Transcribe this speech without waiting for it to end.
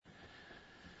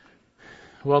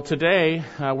Well, today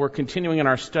we're continuing in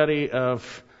our study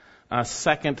of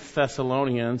 2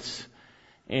 Thessalonians,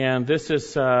 and this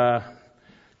is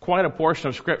quite a portion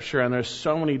of Scripture, and there's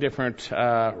so many different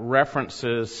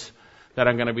references that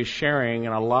I'm going to be sharing,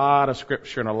 and a lot of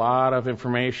Scripture and a lot of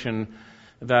information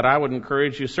that I would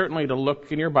encourage you certainly to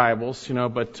look in your Bibles,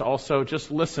 but also just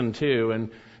listen to,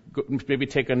 and maybe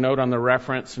take a note on the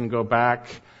reference and go back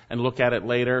and look at it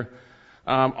later.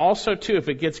 Also, too, if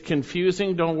it gets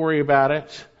confusing, don't worry about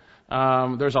it.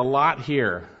 There's a lot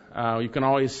here. You can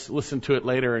always listen to it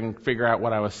later and figure out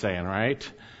what I was saying, right?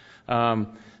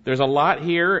 There's a lot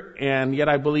here, and yet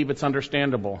I believe it's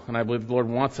understandable, and I believe the Lord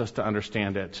wants us to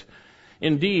understand it.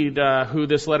 Indeed, who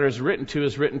this letter is written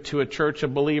to a church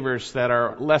of believers that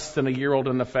are less than a year old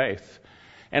in the faith.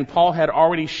 And Paul had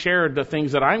already shared the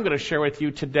things that I'm going to share with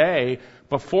you today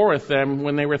before with them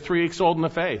when they were 3 weeks old in the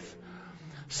faith.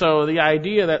 So the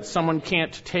idea that someone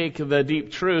can't take the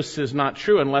deep truths is not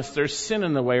true unless there's sin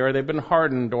in the way, or they've been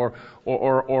hardened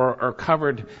or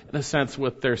covered in a sense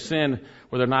with their sin,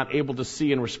 where they're not able to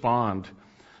see and respond.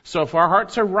 So if our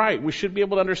hearts are right, we should be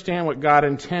able to understand what God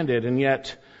intended, and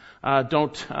yet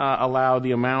don't allow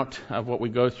the amount of what we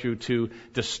go through to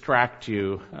distract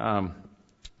you.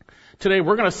 Today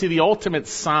we're going to see the ultimate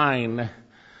sign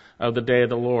of the day of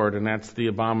the Lord, and that's the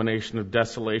abomination of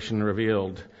desolation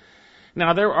revealed.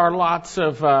 Now, there are lots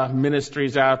of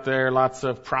ministries out there, lots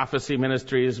of prophecy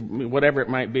ministries, whatever it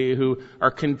might be, who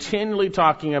are continually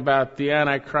talking about the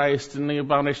Antichrist and the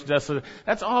abomination of desolation.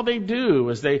 That's all they do,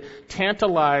 is they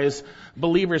tantalize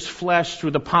believers' flesh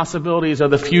through the possibilities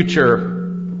of the future,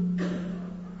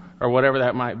 or whatever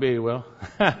that might be. Well,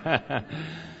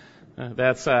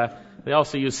 that's they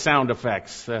also use sound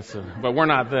effects. But we're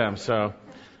not them, so.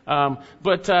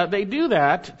 But they do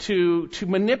that to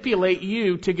manipulate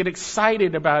you to get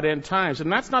excited about end times.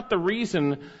 And that's not the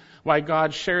reason why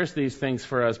God shares these things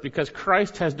for us, because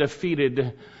Christ has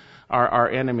defeated our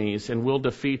enemies and will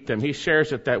defeat them. He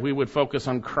shares it that we would focus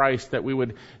on Christ, that we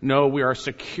would know we are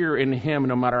secure in Him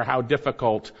no matter how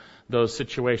difficult those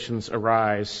situations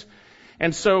arise.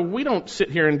 And so we don't sit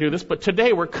here and do this, but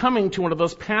today we're coming to one of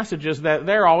those passages that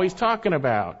they're always talking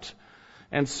about.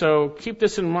 And so keep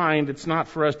this in mind. It's not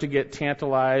for us to get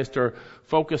tantalized or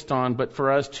focused on, but for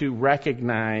us to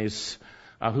recognize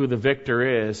who the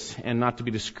victor is and not to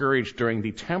be discouraged during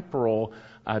the temporal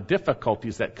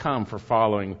difficulties that come for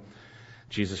following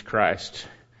Jesus Christ.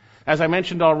 As I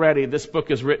mentioned already, this book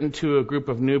is written to a group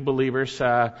of new believers.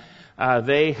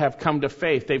 They have come to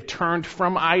faith. They've turned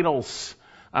from idols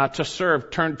to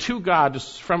serve, turned to God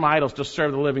from idols to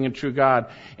serve the living and true God,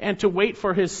 and to wait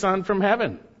for His Son from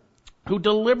heaven, who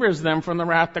delivers them from the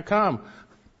wrath to come.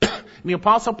 The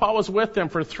Apostle Paul was with them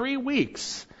for 3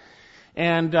 weeks,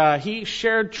 and he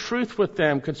shared truth with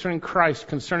them concerning Christ,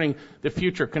 concerning the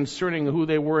future, concerning who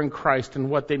they were in Christ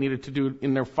and what they needed to do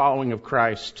in their following of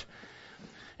Christ.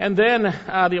 And then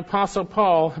the Apostle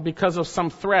Paul, because of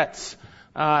some threats,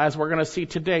 as we're going to see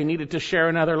today, needed to share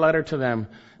another letter to them.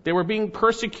 They were being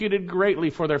persecuted greatly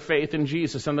for their faith in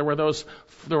Jesus, and there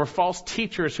were false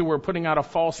teachers who were putting out a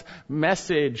false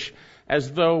message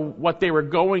as though what they were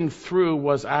going through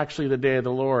was actually the day of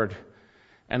the Lord.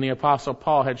 And the Apostle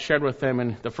Paul had shared with them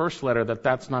in the first letter that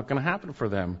that's not going to happen for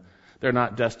them. They're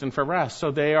not destined for rest. So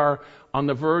they are on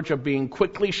the verge of being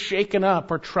quickly shaken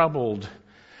up or troubled.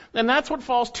 And that's what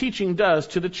false teaching does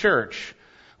to the church.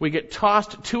 We get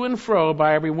tossed to and fro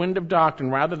by every wind of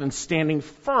doctrine rather than standing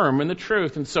firm in the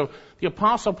truth. And so the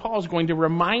Apostle Paul is going to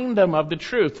remind them of the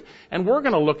truth. And we're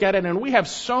going to look at it, and we have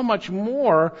so much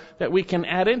more that we can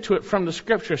add into it from the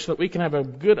Scripture so that we can have a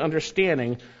good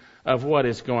understanding of what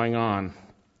is going on.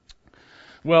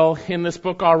 Well, in this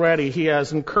book already, he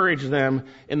has encouraged them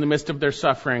in the midst of their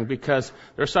suffering, because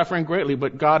they're suffering greatly,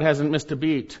 but God hasn't missed a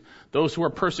beat. Those who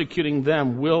are persecuting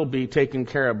them will be taken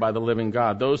care of by the living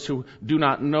God. Those who do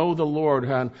not know the Lord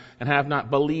and have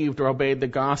not believed or obeyed the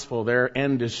gospel, their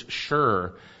end is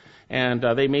sure. And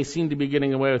they may seem to be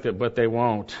getting away with it, but they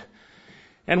won't.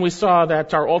 And we saw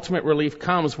that our ultimate relief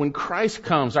comes when Christ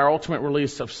comes. Our ultimate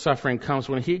release of suffering comes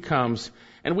when He comes.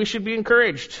 And we should be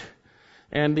encouraged.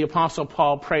 And the Apostle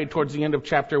Paul prayed towards the end of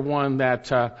chapter 1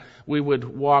 that we would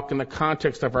walk in the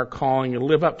context of our calling and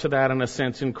live up to that in a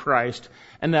sense in Christ,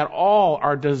 and that all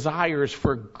our desires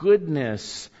for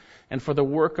goodness and for the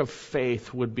work of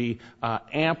faith would be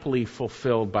amply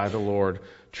fulfilled by the Lord.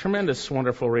 Tremendous,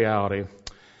 wonderful reality.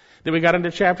 Then we got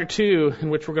into chapter 2, in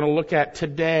which we're going to look at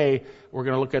today. We're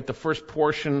going to look at the first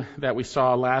portion that we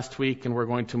saw last week, and we're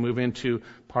going to move into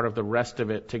part of the rest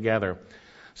of it together.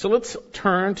 So let's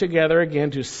turn together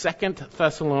again to 2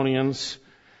 Thessalonians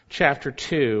chapter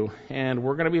 2, and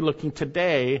we're going to be looking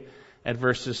today at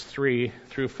verses 3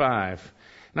 through 5.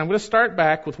 And I'm going to start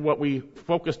back with what we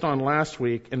focused on last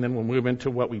week, and then we'll move into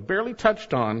what we barely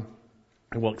touched on,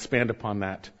 and we'll expand upon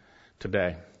that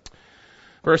today.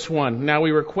 Verse 1, Now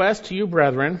we request to you,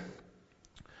 brethren,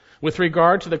 with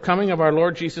regard to the coming of our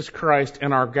Lord Jesus Christ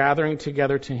and our gathering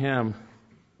together to him,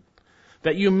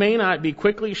 that you may not be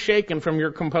quickly shaken from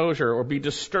your composure or be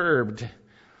disturbed,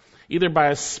 either by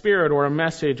a spirit or a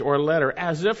message or a letter,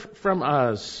 as if from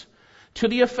us, to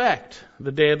the effect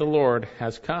the day of the Lord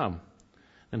has come.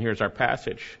 And here's our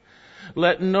passage.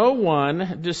 Let no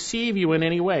one deceive you in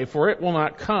any way, for it will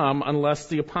not come unless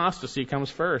the apostasy comes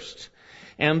first,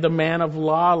 and the man of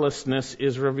lawlessness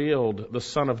is revealed, the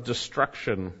son of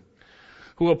destruction,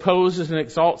 who opposes and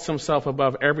exalts himself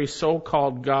above every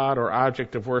so-called God or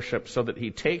object of worship, so that he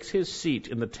takes his seat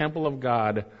in the temple of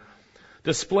God,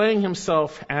 displaying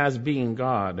himself as being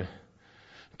God.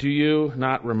 Do you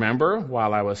not remember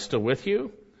while I was still with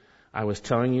you, I was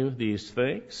telling you these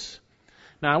things?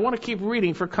 Now, I want to keep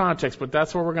reading for context, but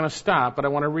that's where we're going to stop. But I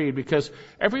want to read because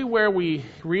everywhere we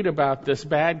read about this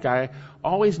bad guy,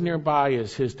 always nearby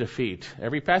is his defeat.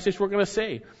 Every passage we're going to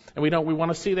see, and we want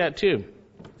to see that too.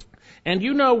 And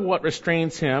you know what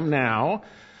restrains him now,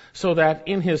 so that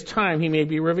in his time he may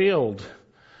be revealed.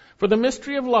 For the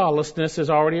mystery of lawlessness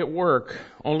is already at work.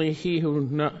 Only he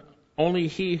who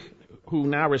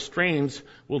now restrains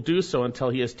will do so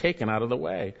until he is taken out of the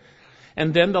way.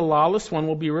 And then the lawless one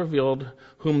will be revealed,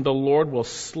 whom the Lord will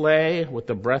slay with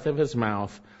the breath of his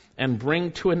mouth and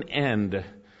bring to an end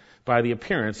by the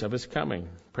appearance of his coming.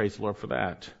 Praise the Lord for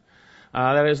that.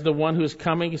 That is, the one whose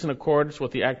coming is in accordance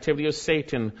with the activity of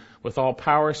Satan, with all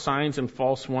power, signs, and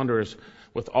false wonders,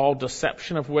 with all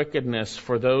deception of wickedness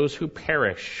for those who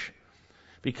perish,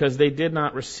 because they did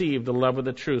not receive the love of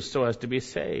the truth so as to be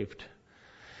saved.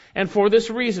 And for this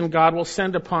reason God will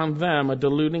send upon them a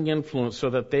deluding influence, so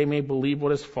that they may believe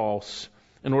what is false,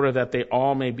 in order that they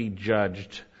all may be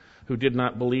judged, who did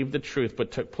not believe the truth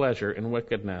but took pleasure in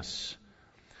wickedness.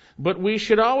 But we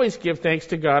should always give thanks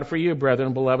to God for you,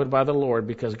 brethren, beloved by the Lord,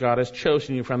 because God has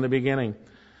chosen you from the beginning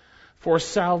for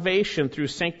salvation through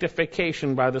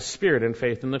sanctification by the Spirit and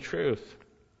faith in the truth.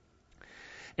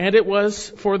 And it was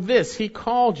for this he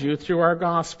called you through our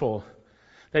gospel,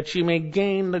 that you may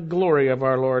gain the glory of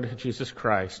our Lord Jesus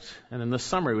Christ. And in the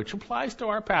summary, which applies to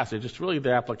our passage, it's really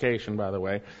the application, by the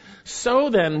way. So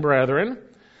then, brethren,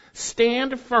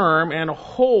 stand firm and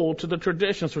hold to the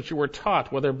traditions which you were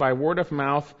taught, whether by word of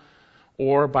mouth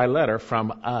or by letter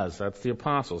from us. That's the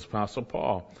apostles, Apostle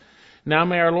Paul. Now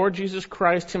may our Lord Jesus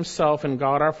Christ himself and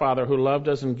God our Father, who loved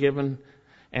us and given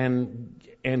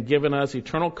us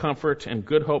eternal comfort and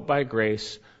good hope by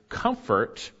grace,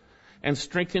 comfort and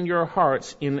strengthen your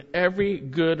hearts in every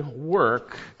good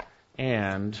work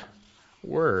and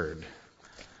word.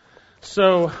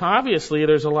 So obviously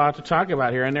there's a lot to talk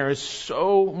about here, and there is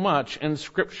so much in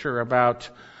Scripture about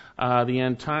the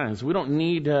end times. We don't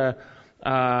need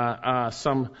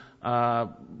some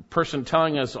person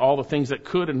telling us all the things that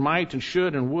could and might and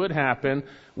should and would happen.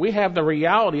 We have the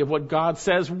reality of what God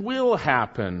says will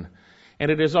happen, and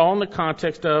it is all in the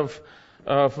context of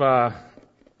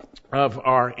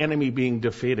our enemy being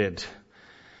defeated.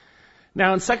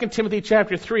 Now, in 2 Timothy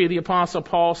chapter 3, the Apostle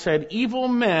Paul said, evil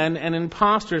men and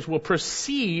impostors will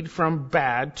proceed from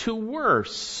bad to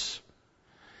worse.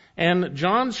 And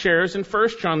John shares in 1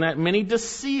 John that many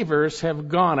deceivers have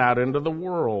gone out into the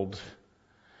world.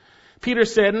 Peter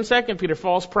said in 2 Peter,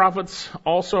 false prophets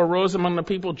also arose among the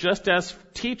people, just as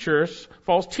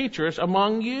false teachers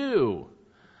among you.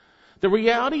 The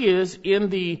reality is, in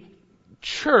the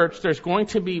church, there's going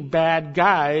to be bad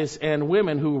guys and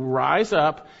women who rise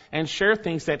up and share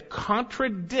things that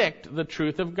contradict the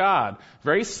truth of God,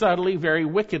 very subtly, very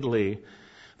wickedly.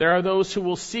 There are those who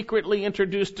will secretly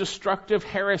introduce destructive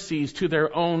heresies to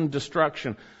their own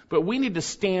destruction. But we need to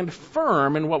stand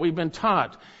firm in what we've been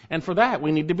taught. And for that,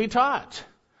 we need to be taught.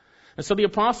 And so the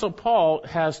Apostle Paul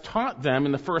has taught them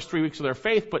in the first 3 weeks of their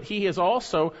faith, but he is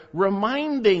also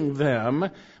reminding them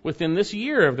within this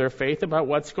year of their faith about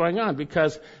what's going on,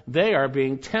 because they are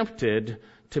being tempted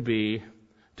to be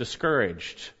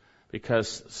discouraged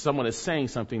because someone is saying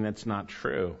something that's not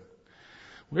true.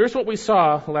 Here's what we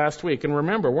saw last week. And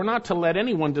remember, we're not to let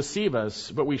anyone deceive us,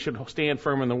 but we should stand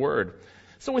firm in the Word.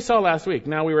 So we saw last week.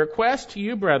 Now we request to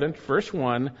you, brethren, verse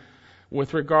 1,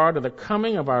 with regard to the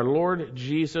coming of our Lord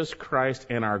Jesus Christ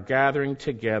and our gathering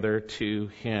together to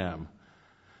Him.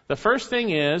 The first thing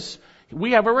is,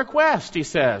 we have a request, he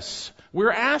says.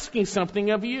 We're asking something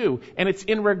of you, and it's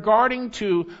in regarding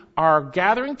to our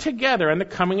gathering together and the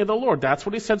coming of the Lord. That's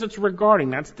what he says it's regarding.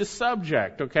 That's the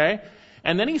subject, okay?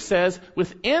 And then he says,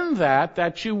 within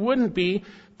that you wouldn't be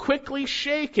quickly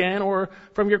shaken or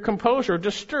from your composure,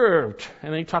 disturbed.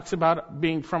 And then he talks about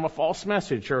being from a false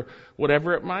message or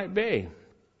whatever it might be.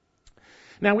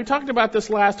 Now, we talked about this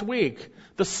last week.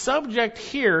 The subject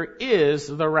here is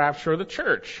the rapture of the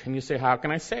church. And you say, how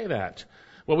can I say that?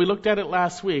 Well, we looked at it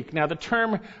last week. Now, the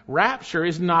term rapture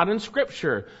is not in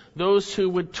Scripture. Those who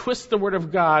would twist the Word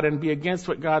of God and be against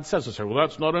what God says will say, well,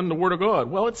 that's not in the Word of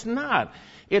God. Well, it's not.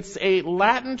 It's a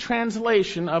Latin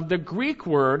translation of the Greek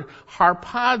word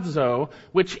harpazo,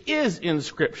 which is in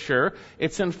Scripture.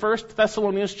 It's in 1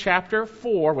 Thessalonians chapter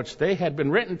 4, which they had been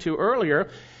written to earlier.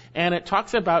 And it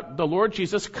talks about the Lord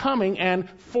Jesus coming and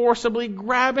forcibly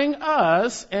grabbing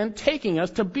us and taking us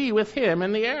to be with Him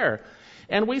in the air.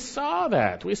 And we saw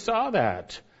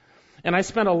that. And I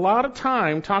spent a lot of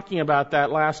time talking about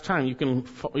that last time. You can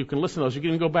listen to those. You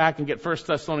can go back and get 1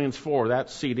 Thessalonians 4, that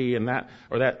CD, and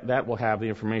that will have the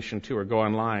information too, or go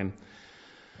online.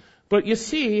 But you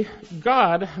see,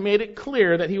 God made it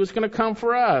clear that He was going to come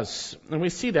for us. And we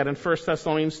see that in 1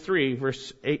 Thessalonians 3,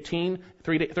 verse 13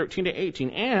 to 18,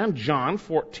 and John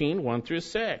 14, 1 through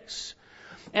 6.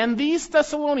 And these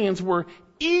Thessalonians were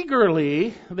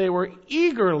eagerly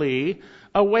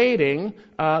awaiting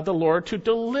the Lord to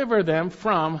deliver them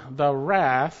from the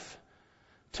wrath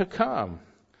to come.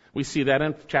 We see that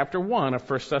in chapter 1 of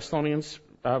 1 Thessalonians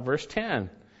verse 10.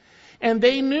 And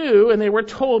they knew, and they were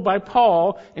told by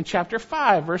Paul in chapter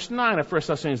 5, verse 9 of 1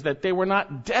 Thessalonians, that they were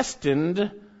not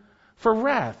destined for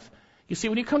wrath. You see,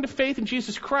 when you come to faith in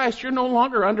Jesus Christ, you're no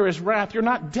longer under His wrath. You're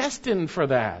not destined for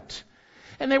that.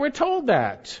 And they were told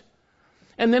that.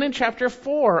 And then in chapter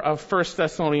 4 of 1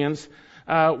 Thessalonians,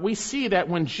 we see that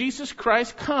when Jesus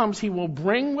Christ comes, He will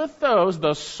bring with those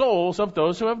the souls of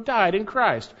those who have died in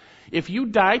Christ. If you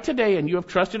die today and you have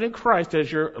trusted in Christ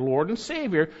as your Lord and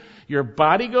Savior, your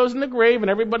body goes in the grave and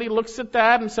everybody looks at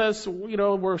that and says,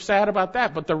 we're sad about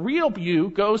that. But the real you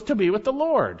goes to be with the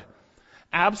Lord.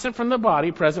 Absent from the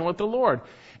body, present with the Lord.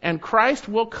 And Christ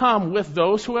will come with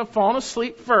those who have fallen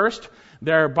asleep first.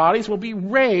 Their bodies will be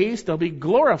raised, they'll be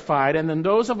glorified, and then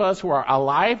those of us who are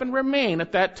alive and remain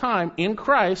at that time in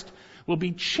Christ will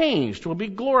be changed, will be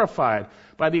glorified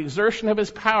by the exertion of His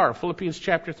power, Philippians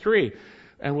chapter 3,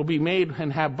 and will be made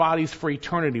and have bodies for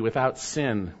eternity without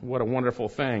sin. What a wonderful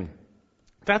thing.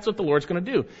 That's what the Lord's going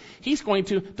to do. He's going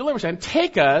to deliver us and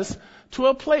take us to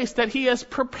a place that He has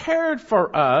prepared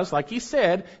for us, like He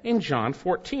said in John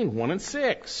 14, 1 and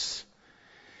 6.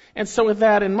 And so with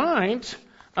that in mind,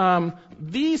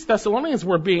 these Thessalonians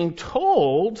were being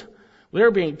told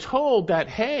that,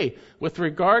 hey, with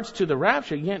regards to the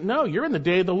rapture, you're in the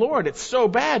day of the Lord. It's so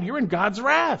bad. You're in God's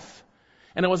wrath.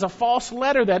 And it was a false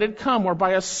letter that had come, or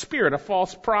by a spirit, a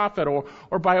false prophet,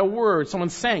 or by a word, someone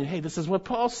saying, hey, this is what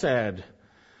Paul said.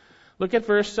 Look at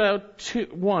verse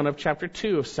 1 of chapter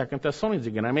 2 of 2 Thessalonians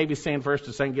again. I may be saying verse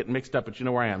to second, getting mixed up, but you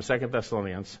know where I am, 2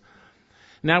 Thessalonians.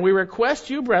 Now we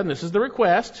request you, brethren, this is the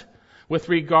request, with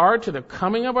regard to the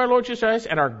coming of our Lord Jesus Christ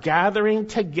and our gathering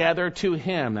together to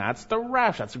Him. That's the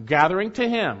rapture. That's gathering to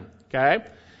Him. Okay?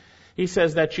 He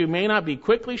says that you may not be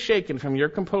quickly shaken from your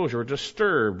composure or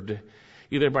disturbed,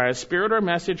 either by a spirit or a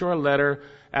message or a letter,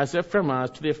 as if from us,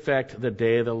 to the effect the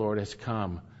day of the Lord has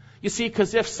come. You see,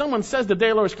 because if someone says the day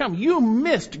of the Lord has come, you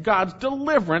missed God's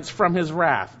deliverance from His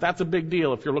wrath. That's a big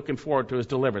deal if you're looking forward to His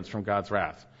deliverance from God's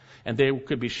wrath. And they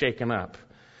could be shaken up.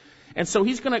 And so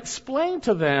He's going to explain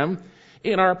to them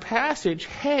in our passage,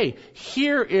 hey,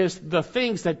 here is the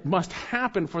things that must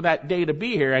happen for that day to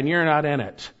be here, and you're not in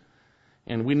it.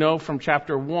 And we know from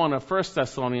chapter 1 of 1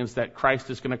 Thessalonians that Christ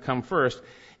is going to come first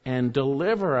and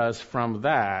deliver us from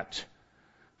that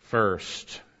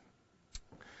first.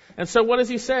 And so what does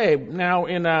He say now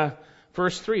in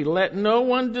verse 3? Let no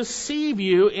one deceive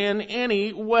you in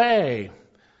any way.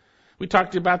 We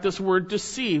talked about this word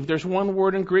deceive. There's one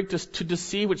word in Greek to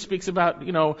deceive, which speaks about,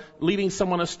 leading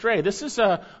someone astray. This is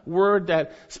a word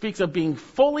that speaks of being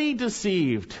fully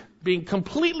deceived, being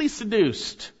completely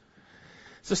seduced.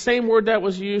 It's the same word that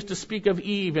was used to speak of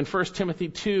Eve in 1 Timothy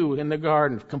 2 in the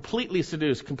garden. Completely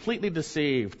seduced, completely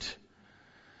deceived.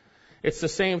 It's the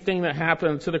same thing that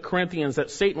happened to the Corinthians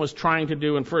that Satan was trying to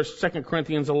do in 2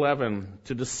 Corinthians 11,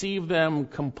 to deceive them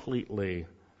completely.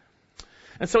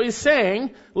 And so he's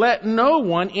saying, let no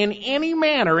one in any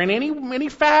manner, in any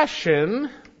fashion,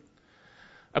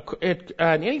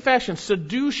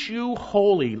 seduce you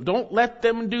wholly. Don't let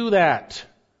them do that.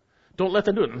 Don't let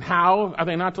them do it. And how are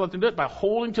they not to let them do it? By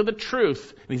holding to the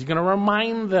truth. And he's going to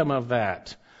remind them of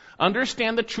that.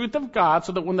 Understand the truth of God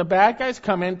so that when the bad guys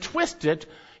come in, twist it,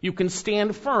 you can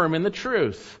stand firm in the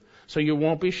truth. So you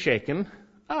won't be shaken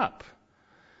up.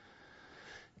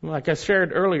 Like I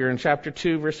shared earlier in chapter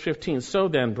 2, verse 15, so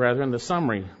then, brethren, the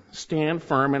summary, stand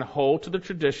firm and hold to the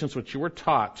traditions which you were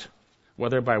taught,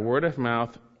 whether by word of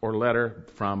mouth or letter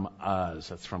from us.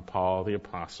 That's from Paul the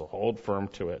Apostle. Hold firm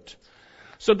to it.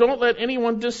 So don't let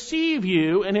anyone deceive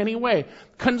you in any way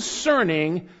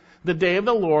concerning the day of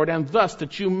the Lord, and thus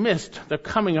that you missed the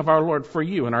coming of our Lord for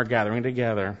you in our gathering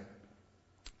together.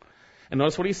 And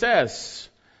notice what he says.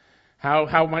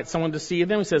 How might someone deceive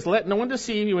them? He says, let no one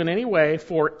deceive you in any way,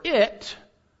 for it,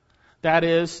 that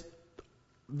is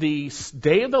the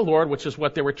day of the Lord, which is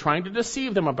what they were trying to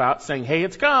deceive them about, saying, hey,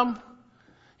 it's come.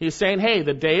 He's saying, hey,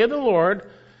 the day of the Lord,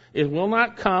 it will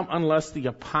not come unless the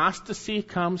apostasy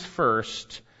comes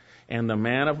first and the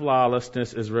man of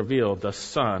lawlessness is revealed, the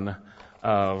son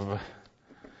of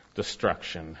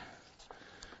destruction.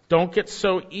 Don't get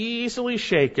so easily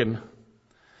shaken.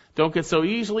 Don't get so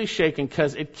easily shaken,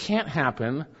 because it can't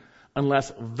happen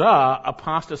unless the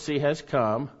apostasy has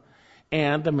come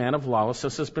and the man of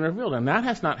lawlessness has been revealed. And that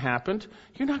has not happened.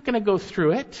 You're not going to go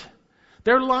through it.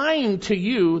 They're lying to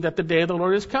you that the day of the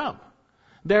Lord has come.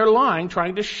 They're lying,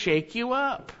 trying to shake you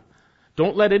up.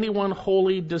 Don't let anyone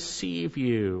wholly deceive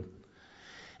you.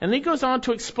 And he goes on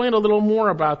to explain a little more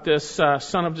about this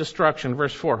son of destruction.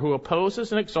 Verse 4, who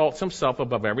opposes and exalts himself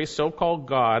above every so-called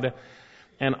God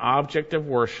and object of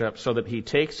worship, so that he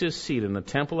takes his seat in the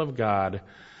temple of God,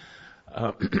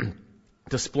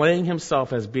 displaying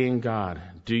himself as being God.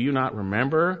 Do you not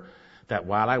remember that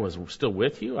while I was still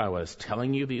with you, I was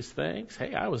telling you these things?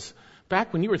 Hey, I was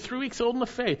back when you were 3 weeks old in the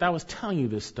faith, I was telling you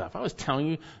this stuff. I was telling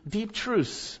you deep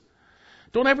truths.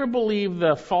 Don't ever believe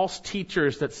the false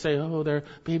teachers that say, oh, they're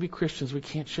baby Christians. We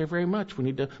can't share very much. We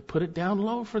need to put it down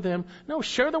low for them. No,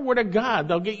 share the Word of God.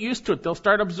 They'll get used to it. They'll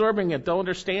start absorbing it. They'll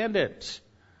understand it.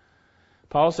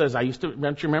 Paul says,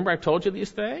 don't you remember I told you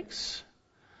these things?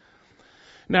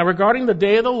 Now, regarding the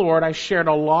day of the Lord, I shared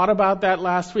a lot about that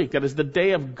last week. That is the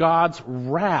day of God's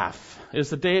wrath. It is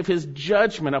the day of his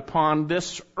judgment upon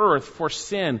this earth for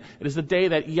sin. It is the day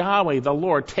that Yahweh, the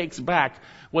Lord, takes back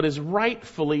what is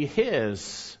rightfully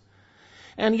his.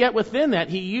 And yet within that,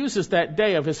 he uses that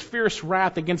day of his fierce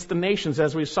wrath against the nations,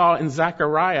 as we saw in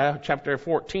Zechariah chapter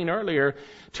 14 earlier,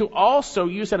 to also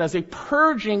use it as a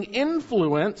purging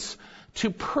influence to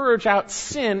purge out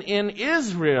sin in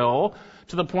Israel,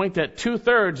 to the point that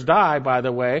 2/3 die, by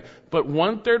the way, but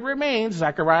 1/3 remains,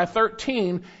 Zechariah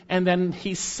 13, and then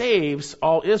he saves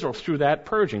all Israel through that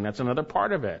purging. That's another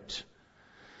part of it.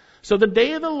 So the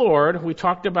day of the Lord, we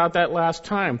talked about that last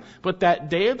time, but that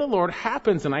day of the Lord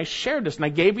happens, and I shared this, and I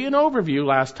gave you an overview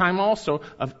last time also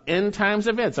of end times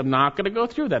events. I'm not going to go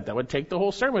through that. That would take the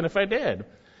whole sermon if I did.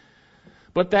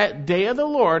 But that day of the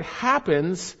Lord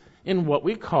happens in what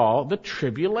we call the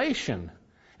tribulation.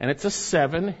 And it's a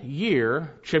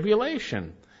 7-year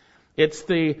tribulation. It's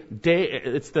the day,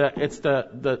 it's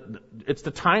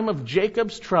the time of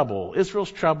Jacob's trouble,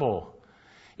 Israel's trouble.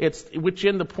 It's which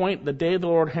in the point the day of the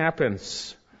Lord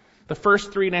happens. The first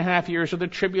 3.5 years of the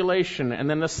tribulation, and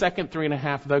then the second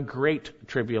 3.5, the great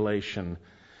tribulation,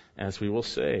 as we will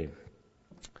say.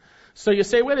 So you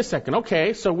say, wait a second,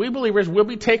 okay, so we believers will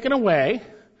be taken away.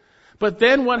 But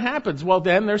then what happens? Well,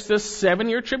 then there's this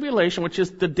 7-year tribulation, which is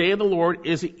the day of the Lord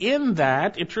is in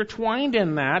that, intertwined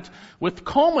in that, with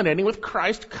culminating with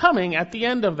Christ coming at the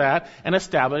end of that and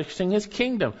establishing his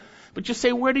kingdom. But you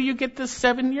say, where do you get this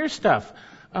 7-year stuff?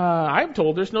 I'm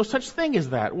told there's no such thing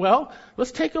as that. Well,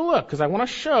 let's take a look, because I want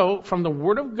to show from the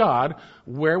Word of God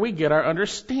where we get our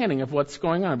understanding of what's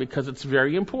going on, because it's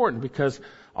very important, because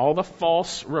all the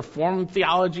false Reformed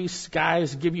theology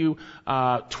guys give you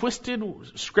twisted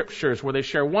scriptures where they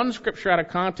share one scripture out of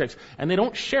context, and they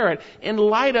don't share it in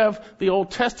light of the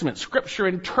Old Testament, scripture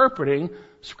interpreting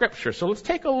scripture. So let's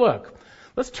take a look.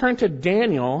 Let's turn to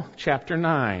Daniel chapter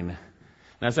 9.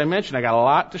 And as I mentioned, I got a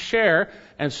lot to share,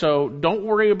 and so don't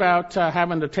worry about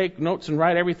having to take notes and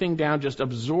write everything down. Just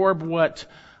absorb what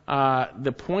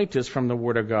the point is from the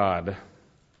Word of God.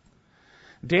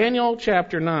 Daniel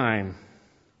chapter 9.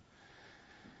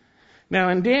 Now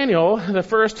in Daniel, the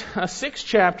first 6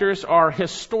 chapters are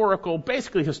historical,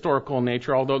 basically historical in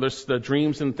nature, although there's the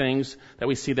dreams and things that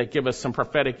we see that give us some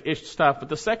prophetic-ish stuff, but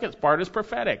the second part is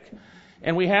prophetic.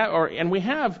 And we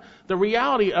have the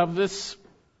reality of these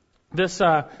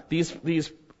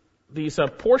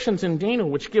portions in Daniel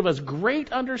which give us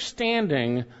great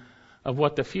understanding of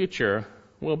what the future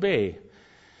will be.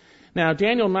 Now,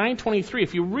 Daniel 9:23,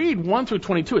 if you read 1 through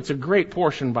 22, it's a great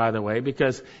portion, by the way,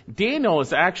 because Daniel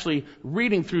is actually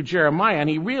reading through Jeremiah, and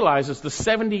he realizes the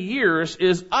 70 years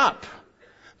is up.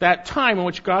 That time in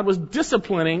which God was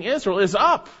disciplining Israel is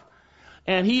up.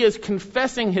 And he is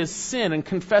confessing his sin and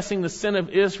confessing the sin of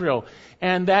Israel.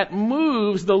 And that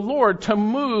moves the Lord to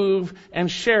move and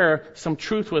share some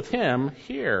truth with him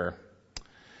here.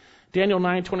 Daniel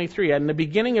 9:23, in the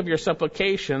beginning of your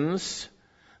supplications,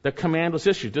 the command was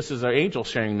issued. This is our angel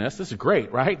sharing this. This is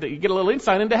great, right? That you get a little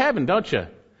insight into heaven, don't you?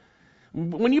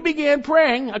 When you began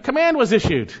praying, a command was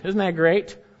issued. Isn't that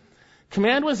great?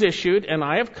 Command was issued, and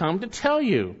I have come to tell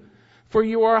you, for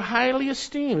you are highly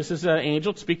esteemed. This is an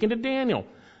angel speaking to Daniel.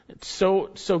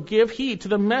 So give heed to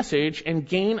the message and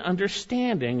gain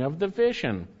understanding of the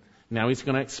vision. Now he's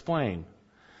going to explain.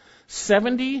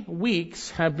 70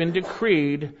 weeks have been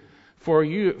decreed for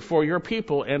your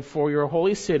people and for your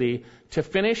holy city to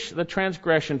finish the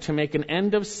transgression, to make an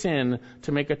end of sin,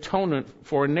 to make atonement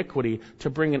for iniquity, to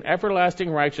bring an everlasting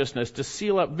righteousness, to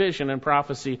seal up vision and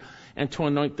prophecy, and to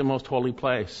anoint the most holy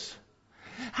place.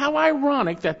 How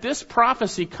ironic that this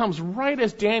prophecy comes right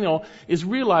as Daniel is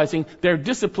realizing their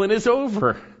discipline is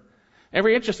over.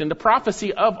 Very interesting. The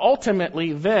prophecy of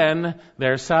ultimately then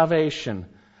their salvation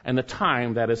and the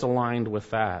time that is aligned with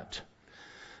that.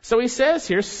 So he says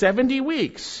here 70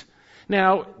 weeks.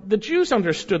 Now, the Jews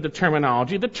understood the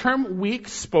terminology. The term week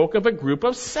spoke of a group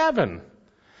of 7.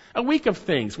 A week of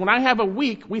things. When I have a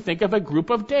week, we think of a group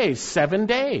of days, 7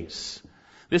 days.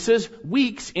 This is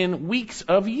weeks in weeks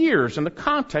of years, and the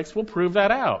context will prove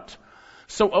that out.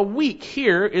 So a week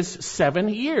here is 7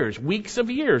 years, weeks of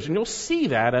years, and you'll see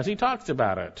that as he talks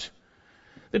about it.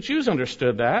 The Jews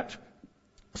understood that.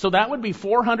 So that would be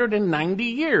 490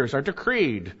 years are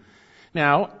decreed.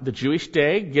 Now, the Jewish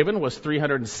day given was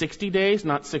 360 days,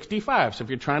 not 65. So if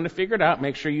you're trying to figure it out,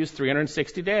 make sure you use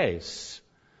 360 days.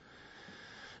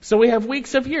 So we have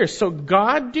weeks of years. So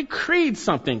God decreed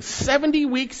something, 70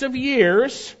 weeks of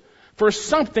years for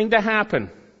something to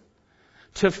happen.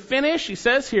 To finish, he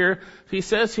says here,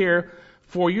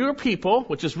 for your people,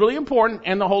 which is really important,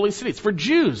 and the holy city. It's for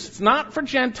Jews. It's not for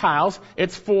Gentiles.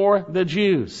 It's for the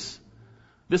Jews.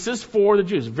 This is for the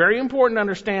Jews. Very important to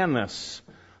understand this.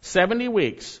 70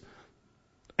 weeks.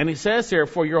 And he says here,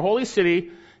 for your holy city,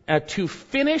 to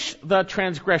finish the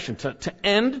transgression, to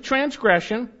end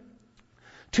transgression,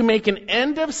 to make an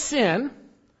end of sin,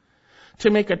 to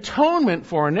make atonement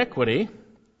for iniquity,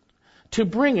 to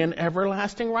bring in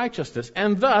everlasting righteousness,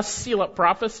 and thus seal up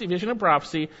prophecy, vision and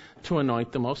prophecy, to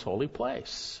anoint the most holy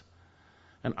place.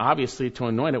 And obviously to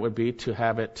anoint it would be to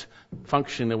have it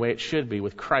function the way it should be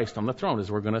with Christ on the throne,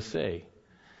 as we're going to see.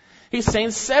 He's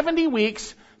saying 70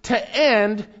 weeks to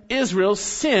end Israel's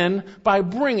sin by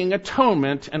bringing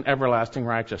atonement and everlasting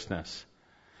righteousness.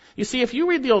 You see, if you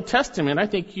read the Old Testament, I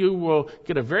think you will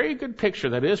get a very good picture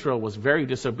that Israel was very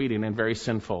disobedient and very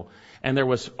sinful. And there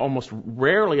was almost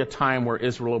rarely a time where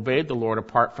Israel obeyed the Lord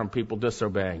apart from people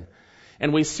disobeying.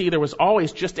 And we see there was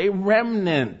always just a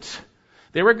remnant.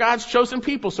 They were God's chosen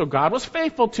people, so God was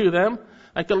faithful to them.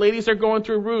 Like the ladies are going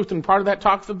through Ruth, and part of that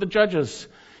talks of the judges.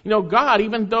 You know, God,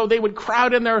 even though they would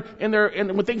crowd in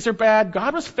when things are bad,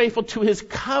 God was faithful to his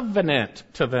covenant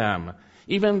to them,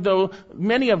 even though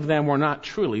many of them were not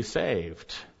truly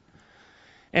saved.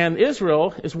 And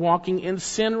Israel is walking in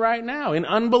sin right now, in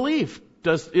unbelief.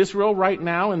 Does Israel right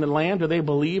now in the land, do they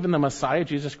believe in the Messiah,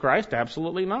 Jesus Christ?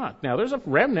 Absolutely not. Now, there's a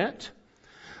remnant.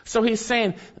 So he's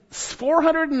saying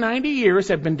 490 years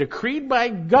have been decreed by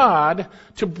God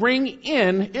to bring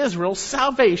in Israel's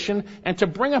salvation and to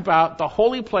bring about the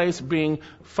holy place being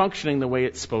functioning the way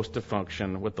it's supposed to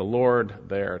function, with the Lord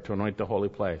there to anoint the holy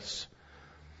place.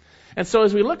 And so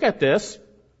as we look at this,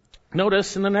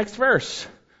 notice in the next verse,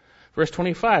 verse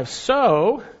 25,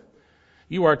 so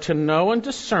you are to know and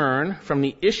discern from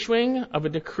the issuing of a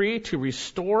decree to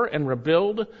restore and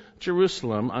rebuild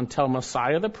Jerusalem until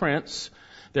Messiah the Prince,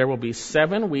 there will be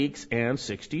 7 weeks and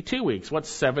 62 weeks. What's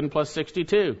 7 plus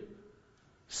 62?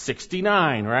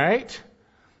 69, right?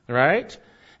 Right?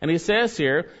 And he says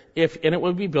here, and it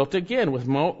will be built again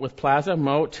with plaza,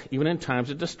 moat, even in times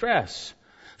of distress.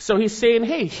 So he's saying,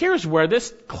 hey, here's where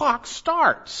this clock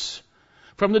starts.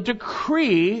 From the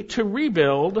decree to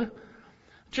rebuild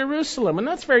Jerusalem. And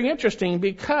that's very interesting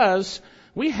because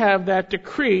we have that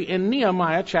decree in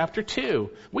Nehemiah chapter 2.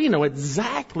 We know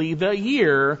exactly the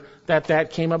year that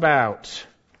came about.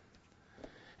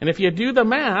 And if you do the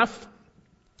math,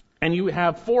 and you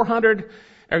have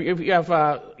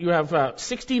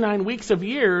 69 weeks of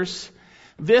years,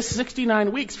 this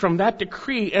 69 weeks from that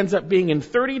decree ends up being in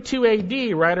 32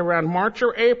 AD, right around March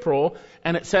or April,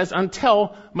 and it says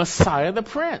until Messiah the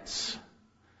Prince.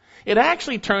 It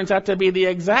actually turns out to be the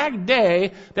exact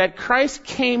day that Christ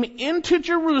came into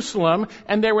Jerusalem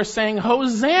and they were saying,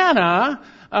 Hosanna,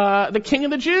 the King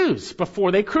of the Jews,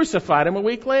 before they crucified him a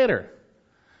week later.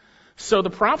 So the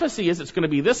prophecy is it's going to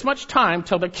be this much time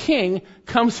till the king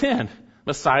comes in.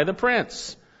 Messiah the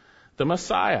Prince. The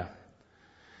Messiah.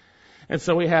 And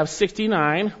so we have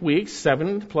 69 weeks,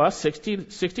 7 plus 60,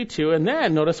 62. And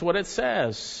then notice what it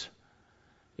says.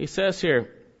 He says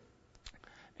here,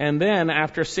 and then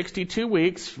after 62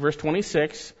 weeks, verse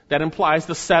 26, that implies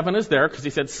the 7 is there because he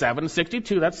said 7,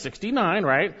 62, that's 69,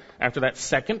 right? After that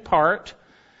second part,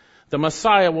 the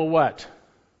Messiah will what?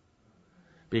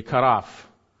 Be cut off.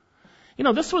 You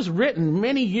know, this was written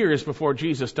many years before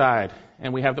Jesus died,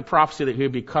 and we have the prophecy that he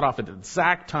would be cut off at the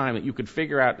exact time that you could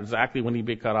figure out exactly when he'd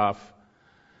be cut off.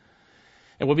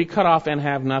 And will be cut off and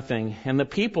have nothing. And the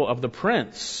people of the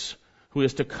prince who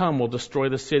is to come will destroy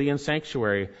the city and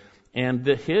sanctuary. And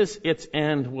its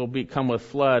end will become with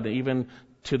flood, even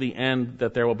to the end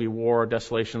that there will be war,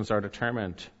 desolations are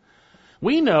determined.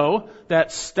 We know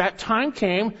that time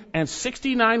came and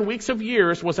 69 weeks of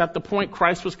years was at the point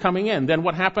Christ was coming in. Then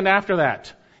what happened after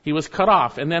that? He was cut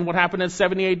off. And then what happened in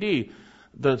 70 AD?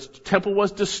 The temple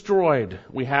was destroyed.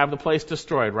 We have the place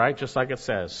destroyed, right? Just like it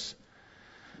says.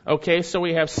 Okay, so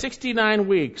we have 69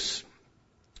 weeks.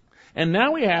 And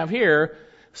now we have here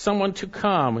someone to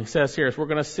come. He says here, as we're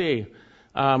going to see.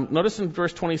 Notice in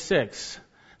verse 26.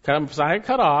 Messiah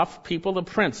cut off, people of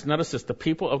the prince. Notice this, the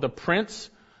people of the prince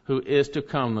who is to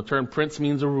come. The term prince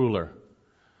means a ruler.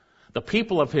 The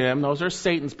people of him, those are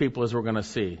Satan's people, as we're going to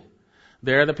see.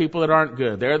 They're the people that aren't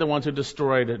good. They're the ones who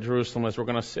destroyed Jerusalem, as we're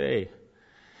going to see.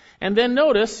 And then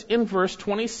notice in verse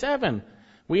 27,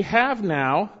 we have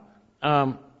now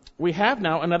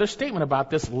another statement about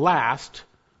this last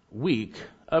week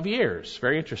of years.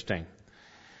 Very interesting.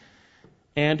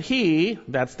 And he,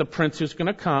 that's the prince who's going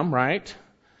to come, right,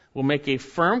 will make a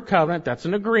firm covenant, that's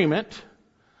an agreement,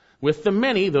 with the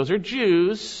many, those are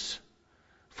Jews,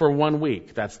 for 1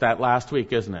 week. That's that last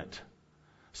week, isn't it?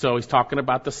 So he's talking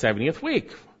about the 70th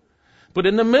week. But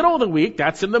in the middle of the week,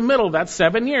 that's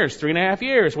 7 years, 3.5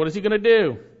 years. What is he going to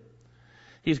do?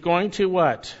 He's going to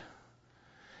what?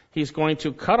 He's going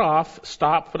to put a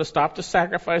stop to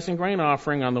sacrifice and grain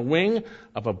offering. On the wing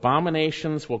of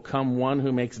abominations will come one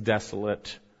who makes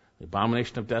desolate. The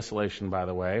abomination of desolation, by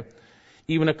the way.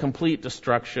 Even a complete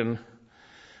destruction.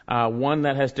 One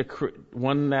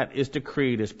that is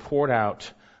decreed is poured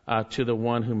out to the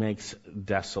one who makes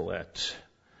desolate.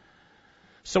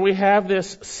 So we have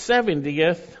this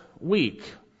 70th week,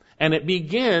 and it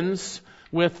begins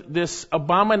with this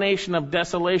abomination of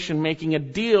desolation making a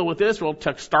deal with Israel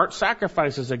to start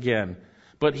sacrifices again.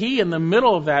 But he, in the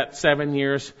middle of that 7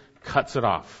 years, cuts it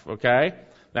off. Okay?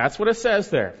 That's what it says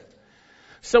there.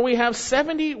 So we have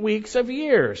 70 weeks of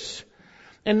years.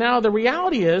 And now the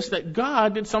reality is that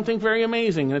God did something very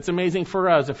amazing, and it's amazing for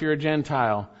us if you're a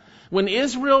Gentile. When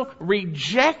Israel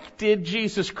rejected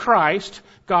Jesus Christ,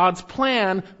 God's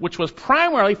plan, which was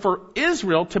primarily for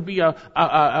Israel to be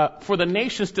for the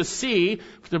nations to see,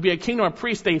 to be a kingdom of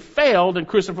priests, they failed and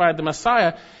crucified the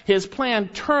Messiah. His plan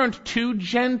turned to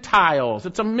Gentiles.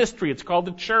 It's a mystery. It's called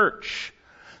the church.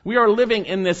 We are living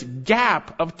in this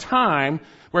gap of time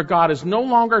where God is no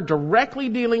longer directly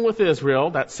dealing with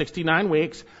Israel, that's 69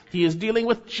 weeks. He is dealing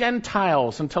with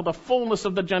Gentiles until the fullness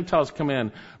of the Gentiles come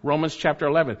in. Romans chapter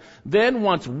 11. Then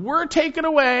once we're taken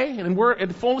away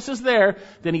and fullness is there,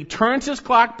 then he turns his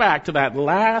clock back to that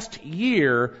last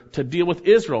year to deal with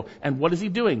Israel. And what is he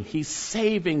doing? He's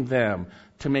saving them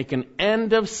to make an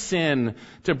end of sin,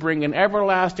 to bring an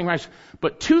everlasting righteousness.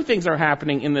 But two things are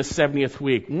happening in this 70th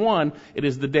week. One, it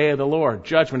is the day of the Lord,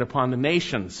 judgment upon the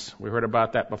nations. We heard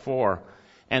about that before.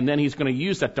 And then he's going to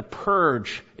use that to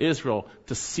purge Israel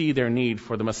to see their need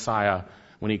for the Messiah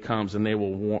when he comes, and they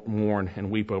will mourn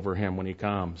and weep over him when he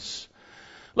comes.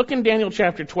 Look in Daniel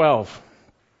chapter 12.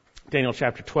 Daniel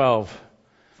chapter 12,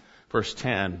 verse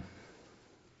 10.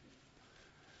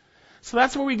 So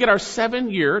that's where we get our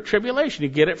 7-year tribulation. You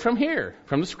get it from here,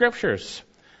 from the scriptures.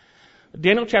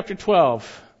 Daniel chapter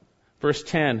 12, verse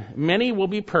 10. Many will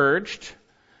be purged,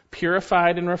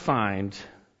 purified and refined,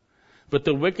 but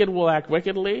the wicked will act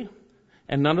wickedly,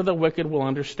 and none of the wicked will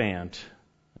understand.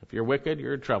 If you're wicked,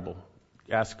 you're in trouble.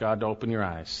 Ask God to open your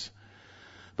eyes.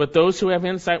 But those who have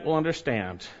insight will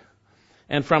understand.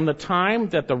 And from the time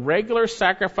that the regular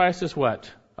sacrifice is what?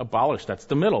 Abolished. That's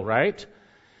the middle, right?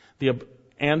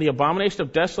 And the abomination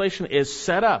of desolation is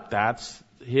set up. That's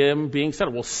him being set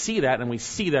up. We'll see that, and we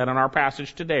see that in our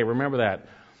passage today. Remember that.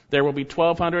 There will be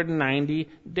 1,290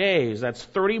 days. That's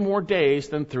 30 more days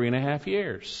than 3.5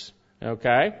 years.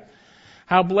 Okay?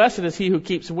 How blessed is he who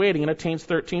keeps waiting and attains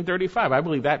 1335. I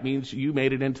believe that means you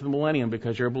made it into the millennium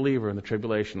because you're a believer in the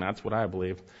tribulation. That's what I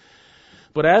believe.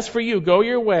 But as for you, go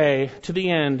your way to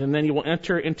the end, and then you will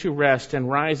enter into rest and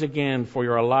rise again for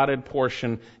your allotted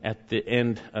portion at the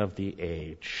end of the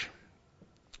age.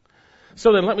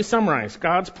 So then let me summarize.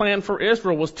 God's plan for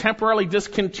Israel was temporarily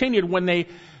discontinued when the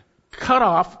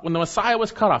Messiah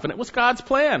was cut off, and it was God's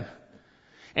plan.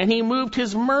 And he moved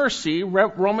his mercy,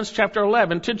 Romans chapter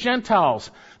 11, to Gentiles.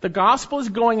 The gospel is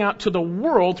going out to the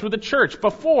world through the church.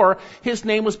 Before, his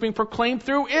name was being proclaimed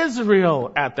through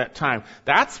Israel at that time.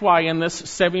 That's why in this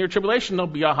 7-year tribulation,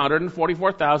 there'll be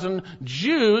 144,000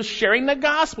 Jews sharing the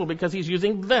gospel, because he's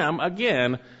using them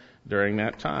again during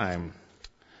that time.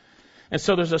 And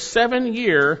so there's a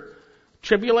 7-year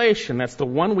tribulation. That's the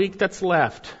 1 week that's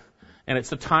left. And it's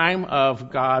the time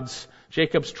of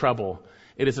Jacob's trouble.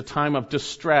 It is a time of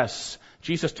distress.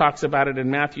 Jesus talks about it in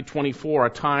Matthew 24, a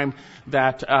time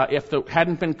that if it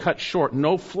hadn't been cut short,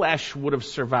 no flesh would have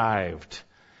survived.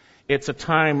 It's a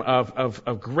time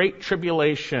of great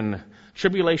tribulation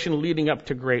leading up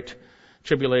to great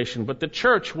tribulation. But the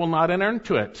church will not enter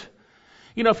into it.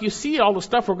 You know, if you see all the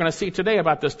stuff we're going to see today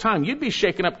about this time, you'd be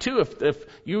shaken up too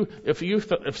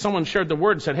if someone shared the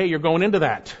word and said, hey, you're going into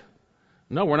that.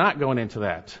 No, we're not going into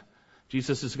that.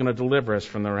 Jesus is going to deliver us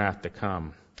from the wrath to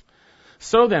come.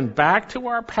 So then, back to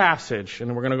our passage,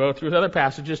 and we're going to go through other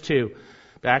passages too.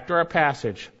 Back to our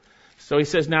passage. So he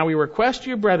says, now we request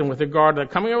you, brethren, with regard to the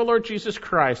coming of our Lord Jesus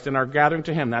Christ and our gathering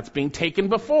to him. That's being taken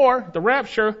before the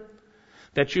rapture.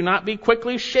 That you not be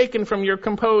quickly shaken from your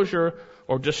composure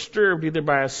or disturbed either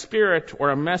by a spirit or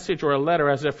a message or a letter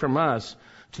as if from us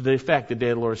to the effect the day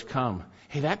of the Lord has come.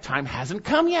 Hey, that time hasn't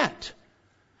come yet.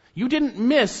 You didn't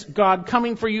miss God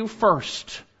coming for you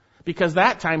first, because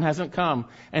that time hasn't come.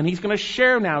 And he's going to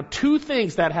share now 2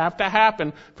 things that have to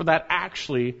happen for that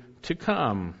actually to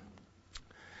come.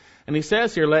 And he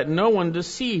says here, let no one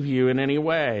deceive you in any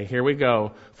way. Here we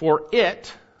go. For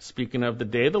it, speaking of the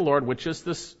day of the Lord, which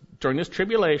is during this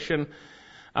tribulation,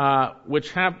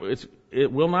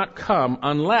 it will not come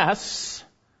unless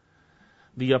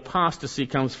the apostasy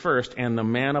comes first and the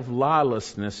man of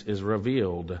lawlessness is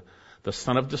revealed, the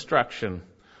son of destruction,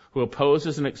 who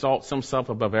opposes and exalts himself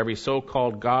above every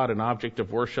so-called God and object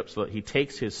of worship, so that he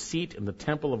takes his seat in the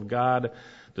temple of God,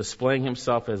 displaying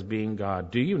himself as being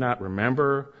God. Do you not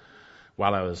remember,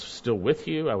 while I was still with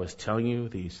you, I was telling you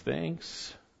these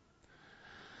things?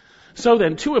 So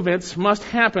then, 2 events must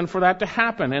happen for that to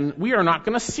happen, and we are not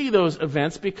going to see those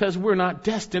events because we're not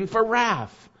destined for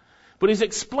wrath. But he's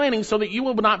explaining so that you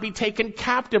will not be taken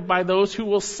captive by those who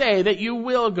will say that you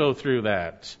will go through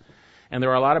that. And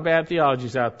there are a lot of bad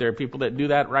theologies out there, people that do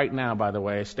that right now, by the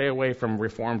way. Stay away from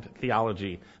Reformed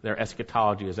theology. Their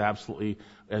eschatology is absolutely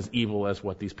as evil as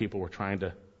what these people were trying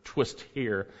to twist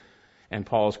here, and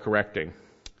Paul's correcting.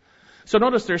 So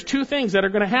notice there's 2 things that are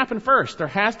going to happen first. There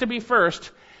has to be first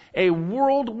a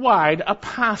worldwide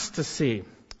apostasy.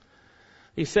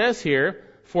 He says here,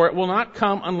 for it will not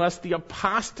come unless the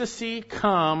apostasy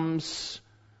comes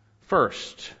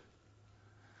first.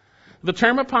 The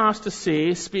term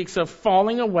apostasy speaks of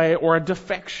falling away or a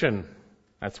defection.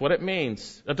 That's what it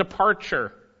means, a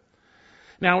departure.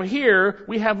 Now here,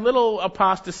 we have little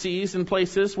apostasies in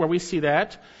places where we see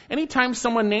that. Anytime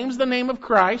someone names the name of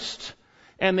Christ,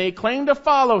 and they claim to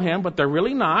follow him, but they're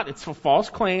really not, it's a false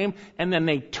claim, and then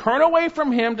they turn away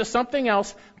from him to something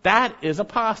else, that is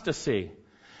apostasy.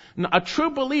 Now, a true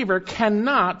believer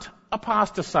cannot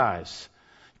apostatize.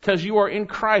 Because you are in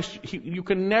Christ, you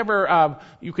can never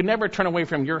turn away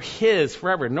from him. You're his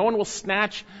forever. No one will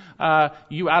snatch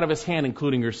you out of his hand,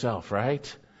 including yourself,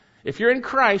 right? If you're in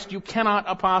Christ, you cannot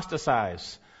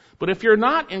apostatize. But if you're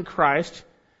not in Christ,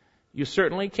 you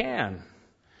certainly can.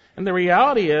 And the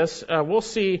reality is, we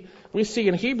see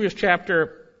in Hebrews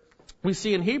chapter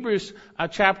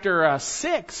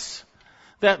 6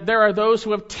 that there are those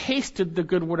who have tasted the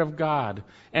good word of God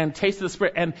and tasted the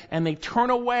Spirit, and they turn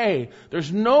away.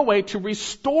 There's no way to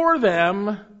restore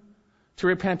them to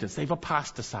repentance. They've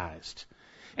apostatized.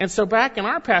 And so back in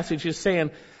our passage is saying,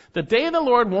 the day of the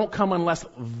Lord won't come unless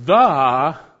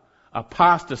the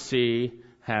apostasy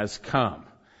has come.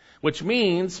 Which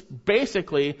means,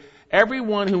 basically,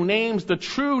 everyone who names the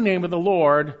true name of the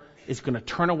Lord is going to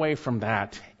turn away from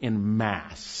that in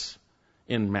mass.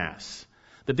 In mass.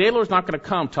 The day of the Lord is not going to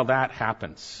come till that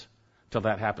happens.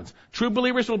 True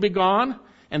believers will be gone,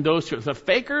 and the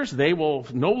fakers, they will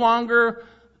no longer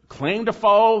claim to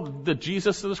follow the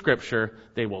Jesus of the Scripture.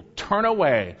 They will turn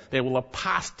away. They will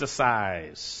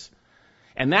apostatize.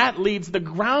 And that leads the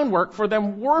groundwork for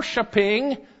them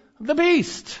worshiping the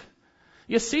beast.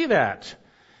 You see that.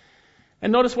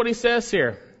 And notice what he says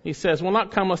here. He says, will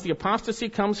not come unless the apostasy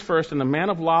comes first, and the man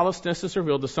of lawlessness is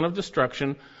revealed, the son of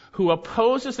destruction, who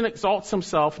opposes and exalts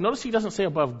himself. Notice he doesn't say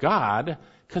above God,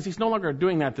 because he's no longer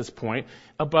doing that at this point.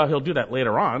 He'll do that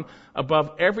later on.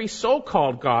 Above every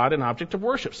so-called God and object of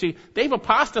worship. See, they've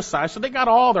apostatized, so they got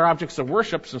all their objects of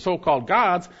worship and so-called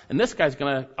gods, and this guy's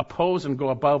going to oppose and go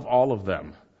above all of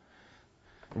them.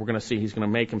 And we're going to see he's going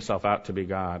to make himself out to be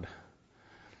God.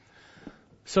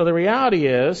 So the reality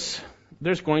is,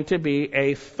 there's going to be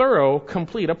a thorough,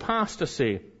 complete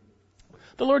apostasy.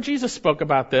 The Lord Jesus spoke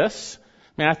about this.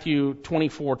 Matthew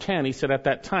 24:10, he said, at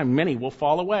that time, many will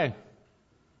fall away.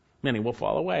 Many will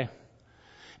fall away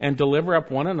and deliver up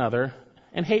one another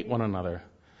and hate one another.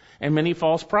 And many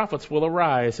false prophets will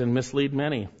arise and mislead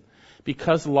many.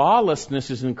 Because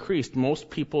lawlessness is increased, most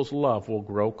people's love will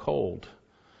grow cold.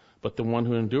 But the one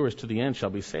who endures to the end shall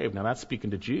be saved. Now that's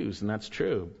speaking to Jews, and that's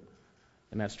true.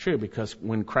 And that's true because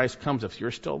when Christ comes, if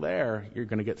you're still there, you're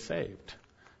going to get saved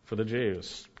for the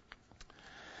Jews.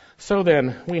 So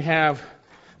then, we have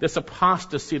this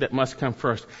apostasy that must come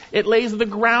first. It lays the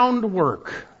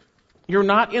groundwork. You're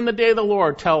not in the day of the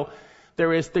Lord till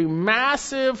there is the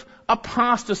massive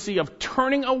apostasy of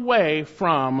turning away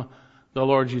from the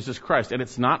Lord Jesus Christ. And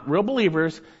it's not real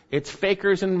believers, it's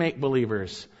fakers and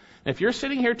make-believers. If you're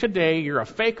sitting here today, you're a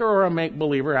faker or a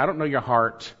make-believer, I don't know your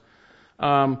heart.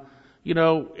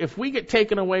 If we get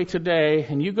taken away today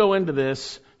and you go into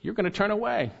this, you're going to turn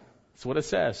away. That's what it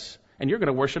says. And you're going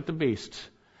to worship the beast.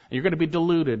 And you're going to be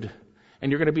deluded.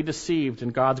 And you're going to be deceived.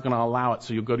 And God's going to allow it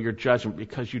so you'll go to your judgment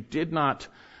because you did not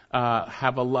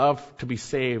have a love to be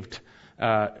saved,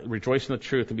 rejoice in the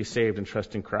truth and be saved and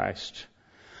trust in Christ.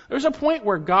 There's a point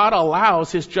where God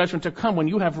allows his judgment to come when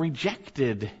you have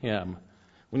rejected him.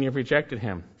 When you've rejected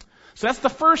him. So that's the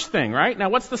first thing, right? Now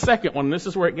what's the second one? This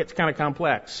is where it gets kind of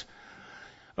complex.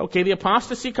 Okay, the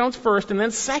apostasy comes first, and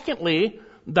then secondly,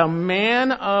 the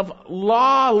man of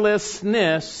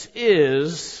lawlessness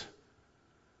is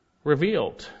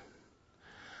revealed.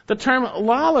 The term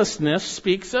lawlessness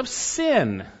speaks of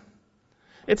sin.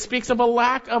 It speaks of a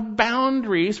lack of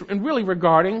boundaries and really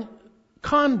regarding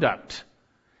conduct.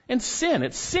 And sin,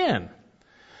 it's sin.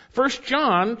 1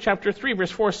 John chapter 3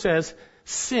 verse 4 says,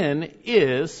 sin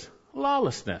is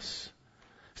lawlessness.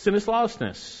 Sin is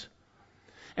lawlessness.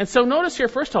 And so notice here,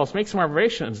 first of all, let's make some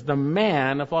observations. The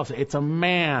man of lawlessness. It's a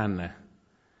man.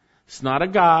 It's not a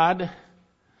god.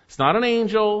 It's not an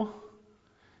angel.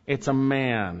 It's a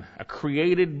man. A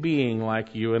created being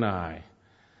like you and I.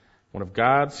 One of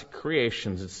God's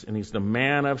creations. And he's the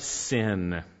man of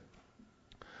sin.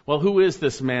 Well, who is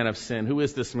this man of sin? Who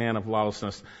is this man of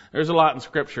lawlessness? There's a lot in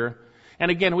Scripture.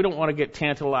 And again, we don't want to get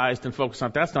tantalized and focus on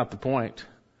it. That's not the point.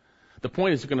 The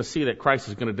point is you're going to see that Christ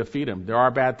is going to defeat him. There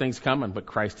are bad things coming, but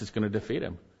Christ is going to defeat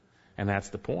him. And that's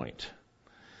the point.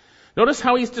 Notice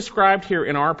how he's described here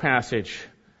in our passage.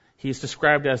 He's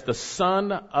described as the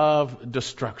son of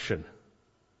destruction.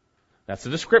 That's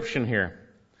the description here.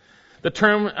 The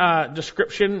term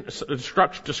destruction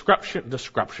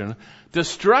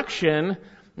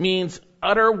means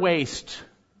utter waste,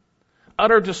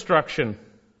 utter destruction.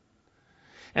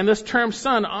 And this term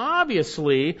son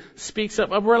obviously speaks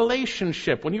of a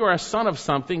relationship. When you are a son of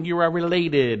something, you are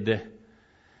related.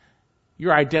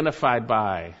 You're identified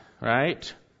by,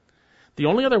 right? The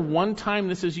only other one time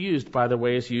this is used, by the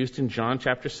way, is used in John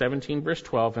chapter 17, verse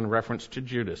 12, in reference to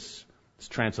Judas. It's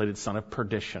translated son of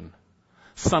perdition.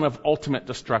 Son of ultimate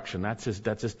destruction. That's his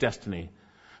destiny.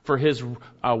 For his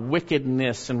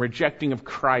wickedness and rejecting of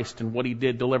Christ and what he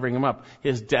did, delivering him up,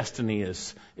 his destiny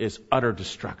is utter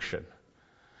destruction.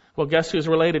 Well, guess who's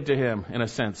related to him, in a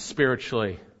sense,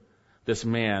 spiritually? This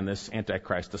man, this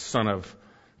Antichrist, the son of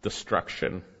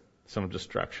destruction. Son of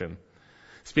destruction.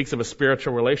 Speaks of a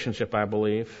spiritual relationship, I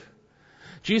believe.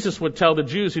 Jesus would tell the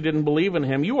Jews who didn't believe in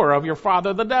him, you are of your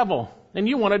father the devil, and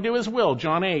you want to do his will,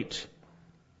 John 8.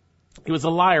 He was a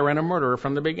liar and a murderer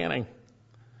from the beginning.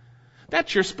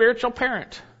 That's your spiritual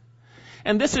parent.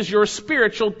 And this is your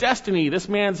spiritual destiny. This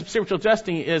man's spiritual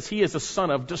destiny is he is a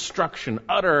son of destruction,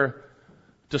 utter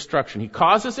destruction. He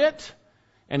causes it,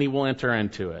 and he will enter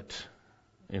into it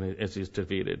as he's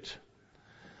defeated.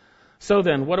 So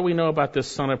then, what do we know about this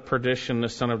son of perdition,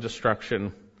 this son of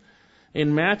destruction?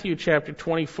 In Matthew chapter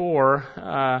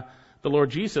 24, the Lord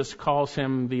Jesus calls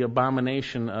him the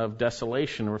abomination of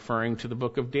desolation, referring to the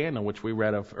book of Daniel, which we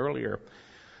read of earlier.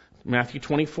 Matthew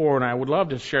 24, and I would love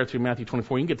to share through Matthew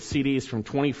 24. You can get CDs from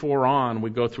 24 on. We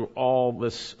go through all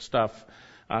this stuff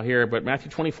here. But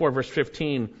Matthew 24, verse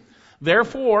 15.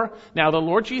 Therefore, now the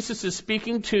Lord Jesus is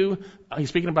speaking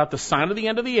about the sign of the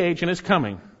end of the age and his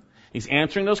coming. He's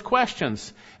answering those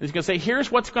questions. And he's going to say,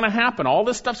 here's what's going to happen. All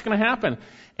this stuff's going to happen.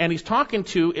 And he's talking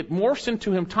to, it morphs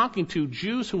into him talking to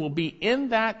Jews who will be in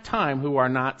that time who are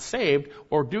not saved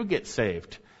or do get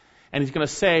saved. And he's going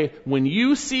to say, when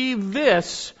you see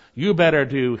this, you better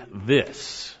do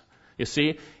this. You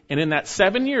see? And in that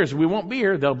 7 years, we won't be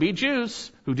here. There'll be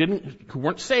Jews who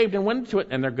weren't saved and went into it,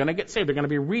 and they're going to get saved. They're going to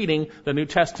be reading the New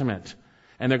Testament.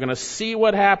 And they're going to see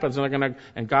what happens,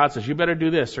 and God says, you better do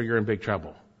this or you're in big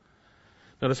trouble.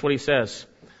 Notice what he says.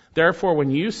 Therefore,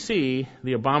 when you see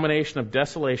the abomination of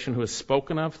desolation who is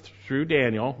spoken of through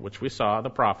Daniel, which we saw, the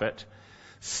prophet,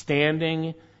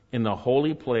 standing in the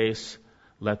holy place,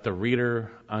 let the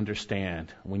reader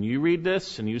understand. When you read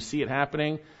this and you see it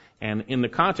happening, and in the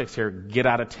context here, get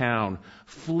out of town.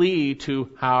 Flee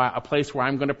to a place where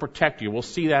I'm going to protect you. We'll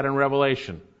see that in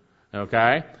Revelation.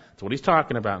 Okay? That's what he's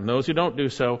talking about. And those who don't do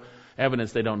so,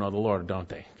 evidence they don't know the Lord, don't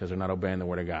they? Because they're not obeying the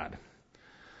Word of God.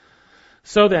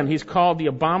 So then, he's called the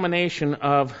abomination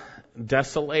of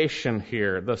desolation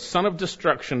here. The son of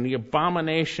destruction, the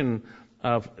abomination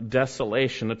of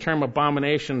desolation. The term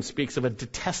abomination speaks of a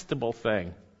detestable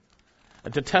thing. A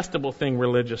detestable thing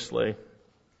religiously.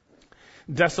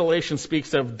 Desolation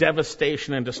speaks of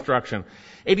devastation and destruction.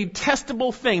 A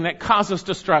detestable thing that causes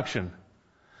destruction.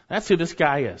 That's who this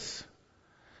guy is.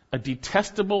 A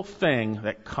detestable thing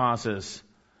that causes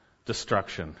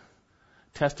destruction.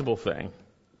 Detestable thing.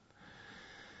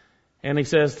 And he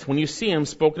says, when you see him,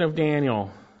 spoken of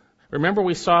Daniel. Remember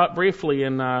we saw it briefly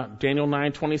in Daniel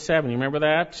 9:27. You remember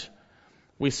that?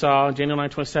 We saw in Daniel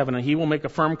 9:27, and he will make a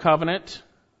firm covenant,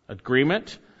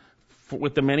 agreement,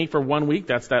 with the many for 1 week.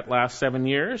 That's that last 7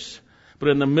 years. But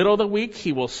in the middle of the week,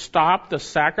 he will stop the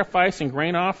sacrifice and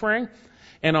grain offering.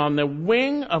 And on the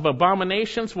wing of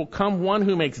abominations will come one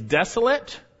who makes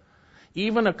desolate,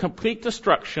 even a complete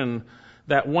destruction.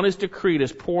 That one is decreed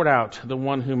is poured out, the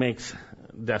one who makes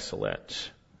desolate.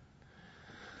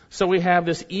 So we have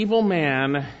this evil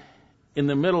man in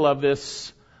the middle of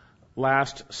this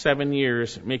last 7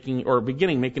 years making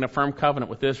a firm covenant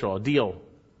with Israel, a deal.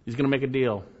 He's going to make a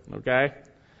deal, okay?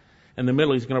 In the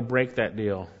middle, he's going to break that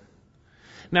deal.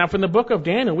 Now, from the book of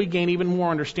Daniel, we gain even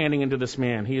more understanding into this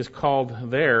man. He is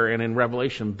called there, and in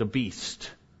Revelation, the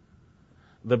beast.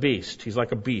 The beast. He's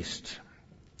like a beast.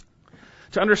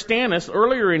 To understand this,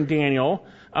 earlier in Daniel,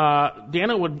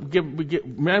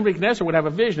 Nebuchadnezzar would have a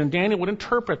vision, and Daniel would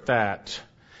interpret that.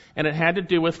 And it had to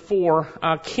do with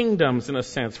 4 kingdoms, in a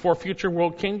sense, 4 future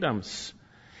world kingdoms.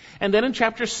 And then in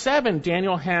chapter 7,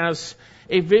 Daniel has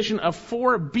a vision of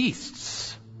 4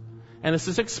 beasts. And this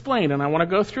is explained, and I want to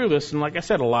go through this. And like I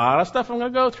said, a lot of stuff I'm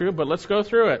going to go through, but let's go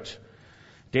through it.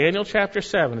 Daniel chapter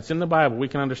 7. It's in the Bible. We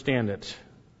can understand it.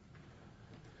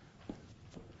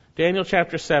 Daniel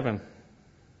chapter 7.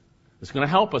 It's going to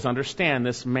help us understand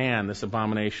this man, this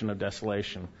abomination of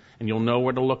desolation. And you'll know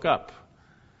where to look up.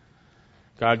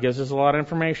 God gives us a lot of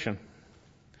information.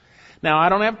 Now, I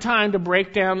don't have time to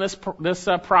break down this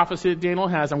prophecy that Daniel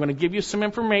has. I'm going to give you some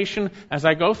information as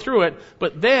I go through it.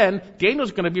 But then,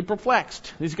 Daniel's going to be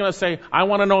perplexed. He's going to say, I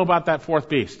want to know about that 4th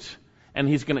beast. And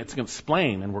it's going to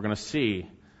explain, and we're going to see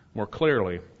more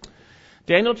clearly.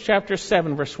 Daniel chapter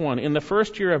 7, verse 1. In the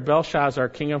first year of Belshazzar,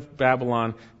 king of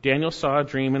Babylon, Daniel saw a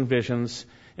dream and visions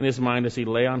in his mind as he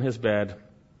lay on his bed.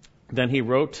 Then he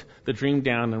wrote the dream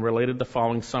down and related the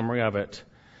following summary of it.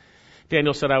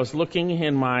 Daniel said, I was looking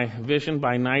in my vision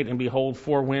by night, and behold,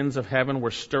 4 winds of heaven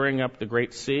were stirring up the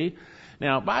great sea.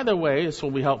 Now, by the way, this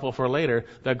will be helpful for later,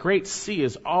 the great sea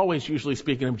is always usually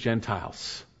speaking of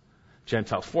Gentiles.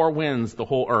 Gentiles. 4 winds, the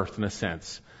whole earth in a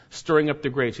sense. Stirring up the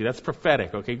great sea. That's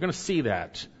prophetic, okay? You're going to see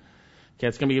that. Okay,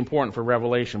 it's going to be important for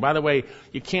Revelation. By the way,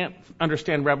 you can't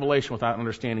understand Revelation without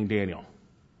understanding Daniel.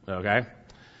 Okay?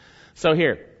 So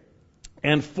here.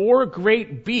 And 4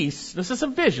 great beasts. This is a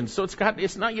vision, so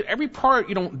it's not every part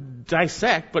you don't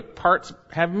dissect, but parts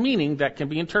have meaning that can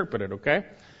be interpreted, okay?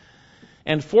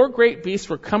 And 4 great beasts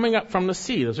were coming up from the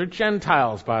sea. Those are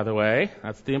Gentiles, by the way.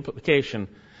 That's the implication.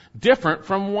 Different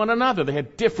from one another. They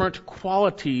had different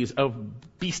qualities of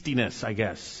beastiness, I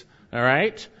guess. All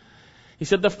right? He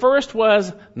said the first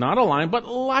was not a lion, but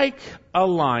like a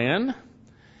lion,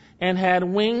 and had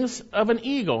wings of an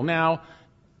eagle. Now,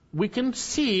 we can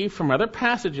see from other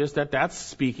passages that that's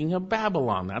speaking of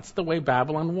Babylon. That's the way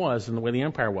Babylon was and the way the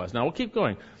empire was. Now, we'll keep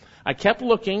going. I kept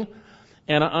looking,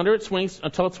 and under its wings,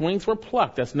 until its wings were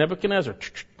plucked. That's Nebuchadnezzar.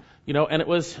 And it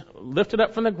was lifted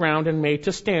up from the ground and made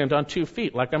to stand on 2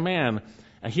 feet like a man.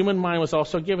 A human mind was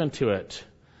also given to it.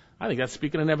 I think that's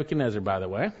speaking of Nebuchadnezzar, by the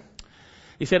way.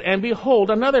 He said, and behold,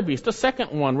 another beast, a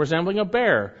second one, resembling a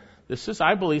bear. This is,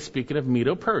 I believe, speaking of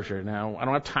Medo-Persia. Now, I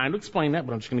don't have time to explain that,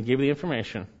 but I'm just going to give you the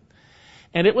information.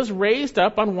 And it was raised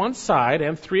up on one side,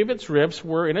 and 3 of its ribs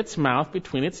were in its mouth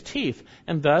between its teeth.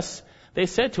 And thus they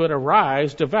said to it,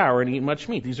 Arise, devour, and eat much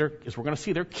meat. These are, as we're going to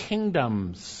see, they're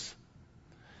kingdoms.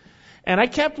 And I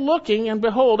kept looking, and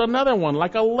behold, another one,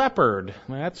 like a leopard.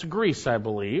 That's Greece, I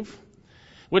believe,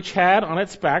 which had on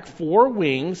its back 4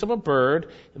 wings of a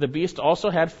bird. The beast also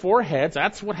had 4 heads.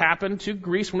 That's what happened to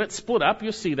Greece when it split up.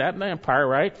 You see that in the empire,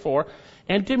 right? 4.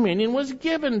 And dominion was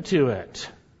given to it.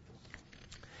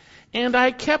 And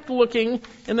I kept looking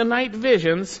in the night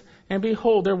visions, and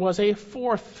behold, there was a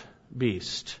 4th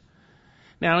beast.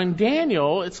 Now in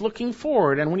Daniel, it's looking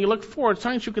forward, and when you look forward,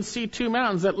 sometimes you can see 2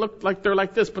 mountains that look like they're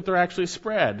like this, but they're actually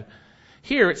spread.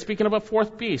 Here, it's speaking of a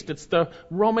 4th beast. It's the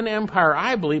Roman Empire,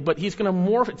 I believe, but it's going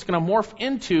to morph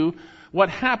into what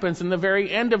happens in the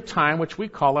very end of time, which we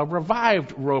call a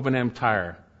revived Roman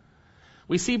Empire.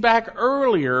 We see back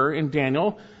earlier in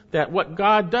Daniel that what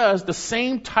God does, the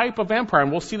same type of empire, and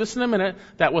we'll see this in a minute,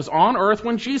 that was on earth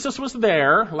when Jesus was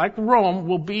there, like Rome,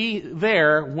 will be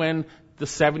there when the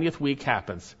 70th week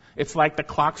happens. It's like the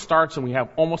clock starts and we have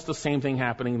almost the same thing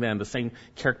happening then, the same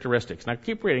characteristics. Now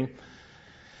keep reading.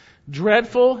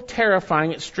 Dreadful,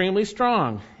 terrifying, extremely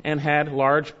strong, and had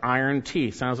large iron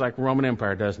teeth. Sounds like Roman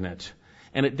Empire, doesn't it?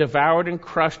 And it devoured and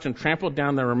crushed and trampled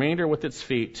down the remainder with its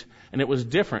feet. And it was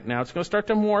different. Now it's going to start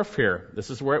to morph here. This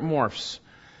is where it morphs.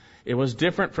 It was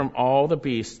different from all the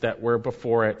beasts that were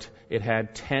before it. It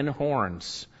had 10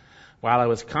 horns. While I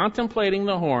was contemplating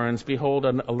the horns, behold,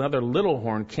 another little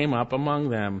horn came up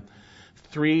among them.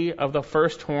 3 of the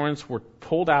first horns were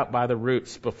pulled out by the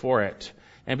roots before it.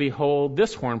 And behold,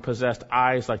 this horn possessed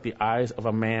eyes like the eyes of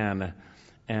a man,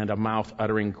 and a mouth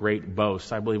uttering great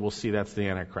boasts. I believe we'll see that's the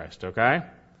Antichrist, okay?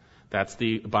 That's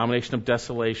the abomination of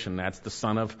desolation. That's the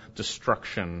son of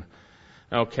destruction.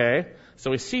 Okay? So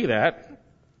we see that.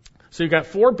 So you've got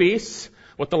 4 beasts,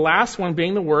 with the last one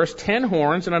being the worst, 10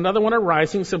 horns, and another one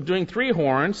arising, subduing 3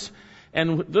 horns,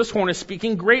 and this horn is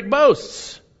speaking great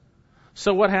boasts.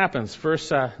 So what happens?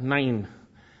 Verse 9.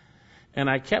 And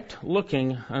I kept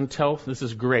looking until, this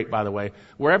is great, by the way,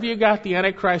 wherever you got the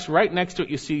Antichrist, right next to it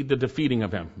you see the defeating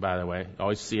of him, by the way. You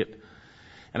always see it.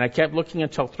 And I kept looking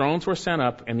until thrones were sent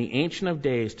up, and the Ancient of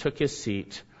Days took his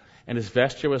seat, and his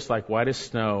vesture was like white as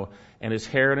snow, and his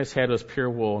hair and his head was pure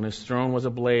wool, and his throne was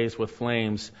ablaze with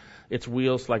flames, its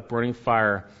wheels like burning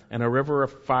fire, and a river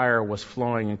of fire was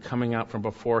flowing and coming out from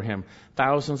before him.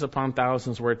 Thousands upon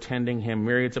thousands were attending him.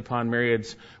 Myriads upon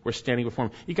myriads were standing before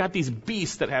him. You got these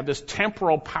beasts that have this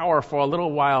temporal power for a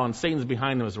little while, and Satan's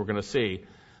behind them, as we're going to see.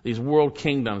 These world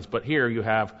kingdoms. But here you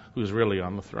have who's really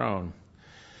on the throne.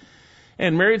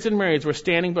 And myriads were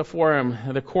standing before him.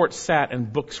 And the court sat,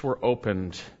 and books were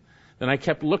opened. Then I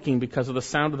kept looking because of the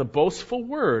sound of the boastful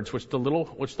words which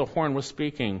the horn was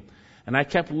speaking. And I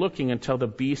kept looking until the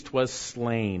beast was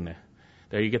slain.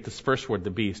 There you get this first word,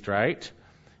 the beast, right?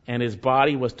 And his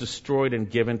body was destroyed and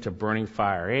given to burning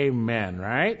fire. Amen,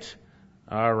 right?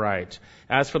 All right.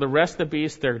 As for the rest of the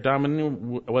beasts, their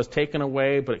dominion was taken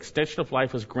away, but extension of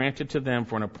life was granted to them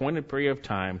for an appointed period of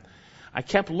time. I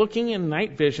kept looking in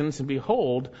night visions, and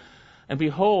behold,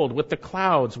 with the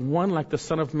clouds, one like the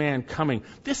Son of Man coming.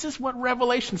 This is what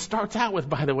Revelation starts out with,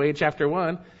 by the way, chapter 1.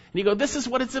 And you go, this is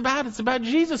what it's about. It's about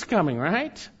Jesus coming,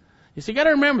 right? You see, you got to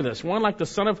remember this. One like the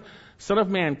Son of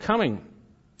Man coming.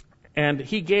 And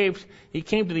he came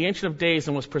to the Ancient of Days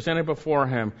and was presented before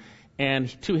him. And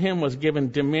to him was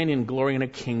given dominion, glory, and a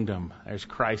kingdom. There's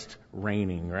Christ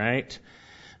reigning, right?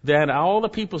 That all the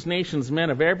peoples, nations, men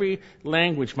of every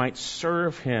language might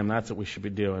serve him. That's what we should be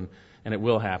doing. And it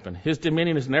will happen. His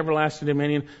dominion is an everlasting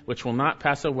dominion which will not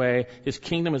pass away. His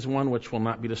kingdom is one which will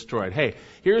not be destroyed. Hey,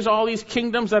 here's all these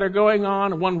kingdoms that are going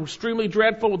on. One extremely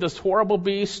dreadful with this horrible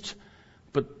beast.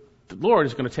 But the Lord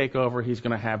is going to take over. He's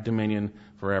going to have dominion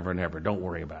forever and ever. Don't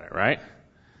worry about it, right?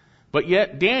 But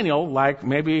yet Daniel, like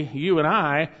maybe you and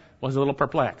I, was a little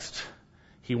perplexed.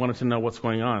 He wanted to know what's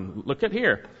going on. Look at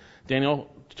here.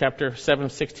 Daniel chapter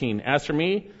 7:16. As for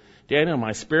me, Daniel,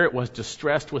 my spirit was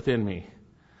distressed within me.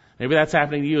 Maybe that's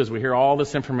happening to you as we hear all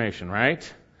this information,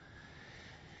 right?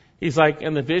 He's like,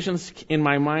 and the visions in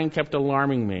my mind kept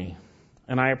alarming me.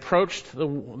 And I approached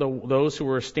those who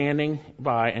were standing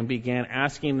by and began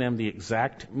asking them the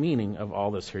exact meaning of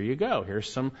all this. Here you go.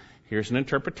 Here's an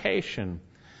interpretation.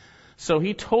 So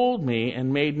he told me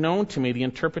and made known to me the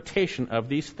interpretation of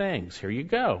these things. Here you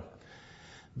go.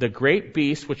 The great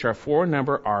beasts, which are 4 in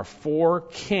number, are 4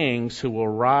 kings who will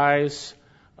arise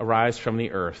from the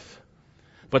earth.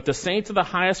 But the saints of the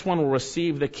highest one will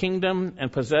receive the kingdom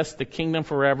and possess the kingdom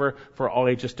forever for all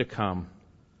ages to come.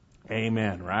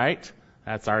 Amen, right?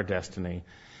 That's our destiny.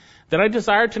 Then I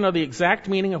desired to know the exact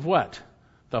meaning of what?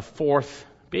 The 4th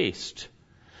beast.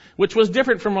 which was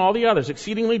different from all the others,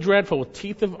 exceedingly dreadful, with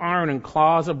teeth of iron and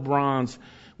claws of bronze,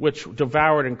 which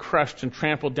devoured and crushed and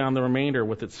trampled down the remainder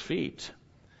with its feet.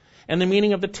 And the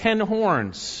meaning of the 10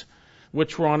 horns,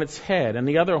 which were on its head, and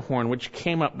the other horn which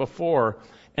came up before,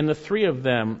 and the three of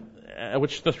them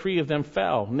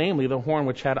fell, namely the horn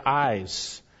which had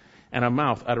eyes and a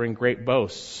mouth uttering great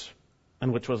boasts,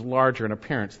 and which was larger in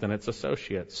appearance than its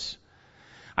associates.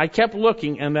 I kept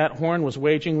looking, and that horn was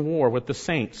waging war with the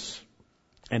saints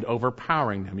and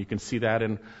overpowering them. You can see that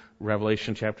in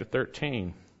Revelation chapter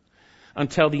 13.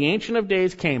 Until the Ancient of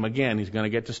Days came. Again, he's going to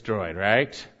get destroyed,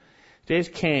 right? Days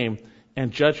came,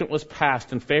 and judgment was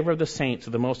passed in favor of the saints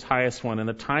of the Most Highest One. And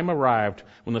the time arrived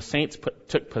when the saints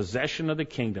took possession of the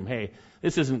kingdom. Hey,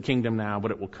 this isn't kingdom now,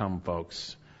 but it will come,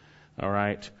 folks. All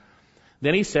right?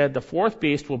 Then he said, the fourth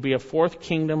beast will be a fourth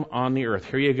kingdom on the earth.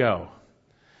 Here you go.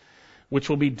 Which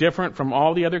will be different from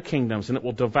all the other kingdoms, and it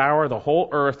will devour the whole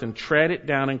earth and tread it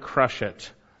down and crush it.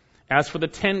 As for the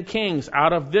 10 kings,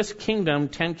 out of this kingdom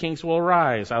 10 kings will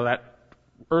arise, out of that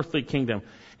earthly kingdom.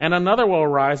 And another will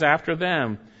arise after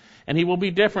them, and he will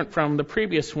be different from the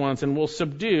previous ones and will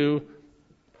subdue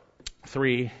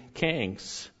 3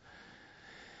 kings.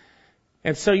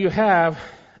 And so you have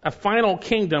a final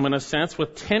kingdom, in a sense,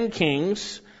 with 10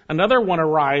 kings. Another one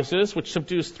arises, which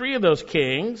subdues 3 of those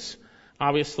kings,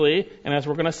 obviously. And as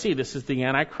we're going to see, this is the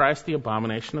Antichrist, the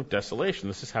abomination of desolation.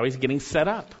 This is how he's getting set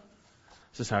up.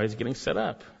 This is how he's getting set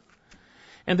up.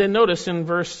 And then notice in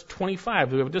verse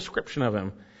 25, we have a description of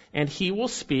him. And he will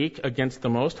speak against the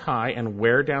Most High and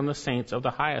wear down the saints of the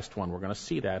Highest One. We're going to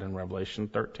see that in Revelation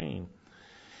 13.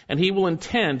 And he will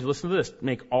intend, listen to this,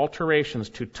 make alterations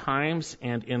to times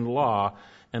and in law,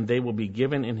 and they will be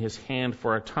given in his hand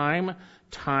for a time,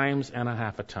 times and a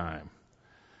half a time.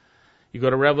 You go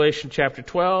to Revelation chapter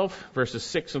 12, verses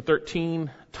 6 and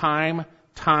 13, time,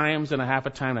 times and a half a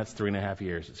time, that's 3.5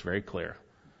 years. It's very clear.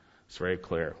 It's very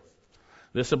clear.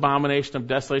 This abomination of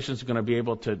desolation is going to be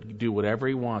able to do whatever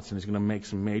he wants, and he's going to make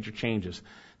some major changes.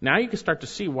 Now you can start to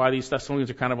see why these Thessalonians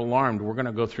are kind of alarmed. We're going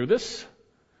to go through this.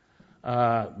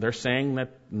 They're saying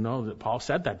that, no, that Paul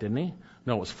said that, didn't he?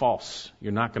 No, it was false.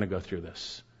 You're not going to go through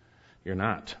this. You're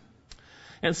not.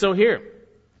 And so here,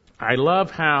 I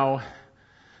love how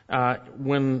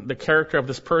when the character of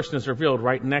this person is revealed,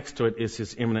 right next to it is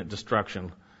his imminent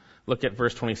destruction. Look at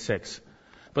verse 26.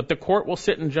 But the court will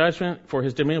sit in judgment, for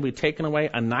his dominion will be taken away,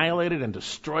 annihilated, and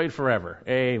destroyed forever.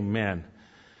 Amen.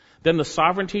 Then the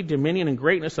sovereignty, dominion, and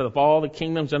greatness of all the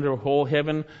kingdoms under the whole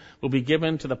heaven will be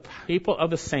given to the people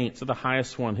of the saints of the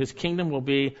Highest One. His kingdom will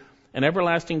be an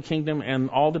everlasting kingdom, and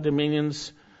all the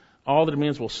dominions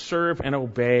will serve and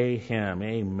obey him.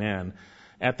 Amen.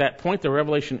 At that point, the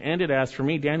revelation ended. As for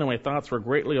me, Daniel, my thoughts were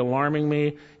greatly alarming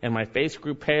me, and my face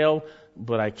grew pale,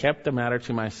 but I kept the matter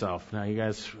to myself. Now, you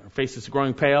guys' faces are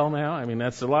growing pale now. I mean,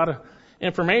 that's a lot of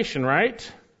information,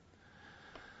 right?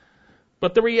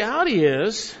 But the reality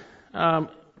is,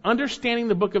 understanding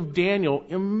the book of Daniel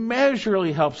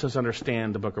immeasurably helps us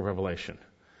understand the book of Revelation.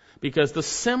 Because the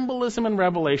symbolism in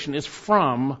Revelation is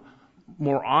from,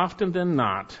 more often than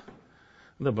not,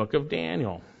 the book of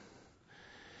Daniel.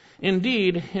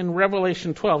 Indeed, in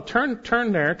Revelation 12, turn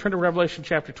to Revelation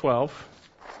chapter 12.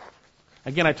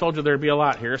 Again, I told you there'd be a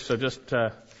lot here, so just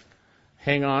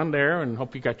hang on there and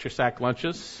hope you got your sack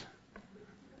lunches.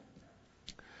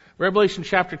 Revelation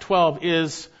chapter 12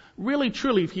 is really,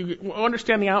 truly, if you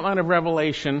understand the outline of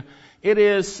Revelation, it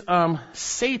is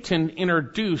Satan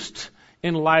introduced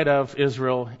in light of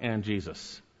Israel and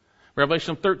Jesus.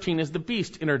 Revelation 13 is the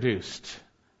beast introduced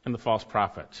and the false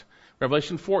prophet.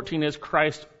 Revelation 14 is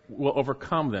Christ will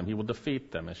overcome them. He will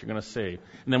defeat them, as you're going to see.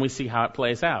 And then we see how it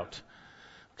plays out.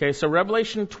 Okay, so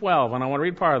Revelation 12, and I want to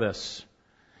read part of this.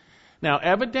 Now,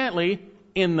 evidently,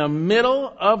 in the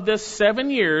middle of this 7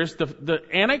 years, the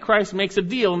Antichrist makes a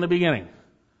deal in the beginning.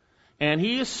 And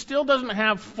he still doesn't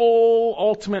have full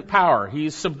ultimate power.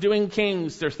 He's subduing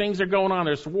kings. There's things that are going on.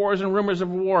 There's wars and rumors of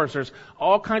wars. There's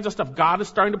all kinds of stuff. God is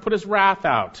starting to put his wrath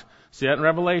out. See that in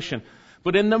Revelation.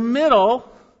 But in the middle,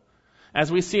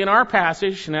 as we see in our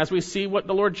passage, and as we see what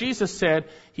the Lord Jesus said,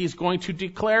 he's going to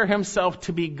declare himself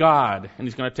to be God. And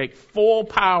he's going to take full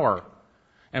power.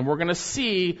 And we're going to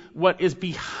see what is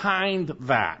behind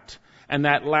that. And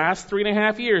that last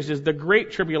 3.5 years is the Great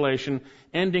Tribulation,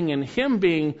 ending in him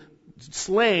being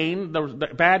slain, the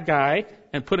bad guy,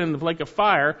 and put in the lake of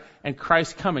fire, and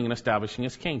Christ coming and establishing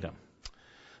his kingdom.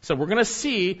 So we're going to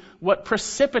see what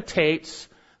precipitates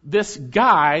this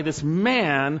guy, this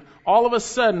man, all of a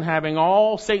sudden having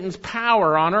all Satan's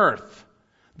power on earth,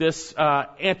 this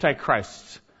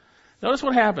Antichrist. Notice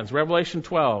what happens, Revelation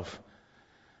 12,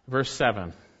 verse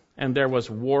 7. And there was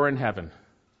war in heaven.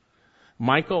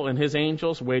 Michael and his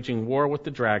angels waging war with the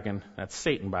dragon. That's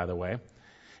Satan, by the way.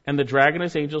 And the dragon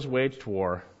and his angels waged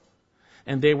war.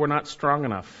 And they were not strong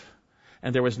enough.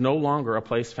 And there was no longer a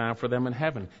place found for them in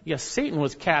heaven. Yes, Satan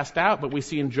was cast out, but we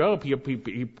see in Job,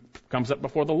 he comes up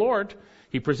before the Lord.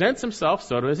 He presents himself,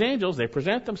 so do his angels. They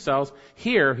present themselves.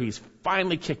 Here, he's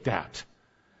finally kicked out.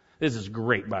 This is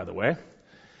great, by the way.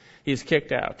 He's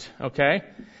kicked out, okay?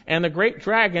 And the great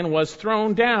dragon was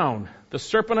thrown down, the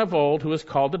serpent of old, who is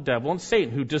called the devil and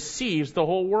Satan, who deceives the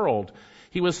whole world.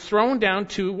 He was thrown down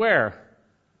to where?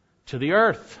 To the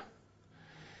earth.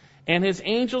 And his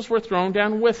angels were thrown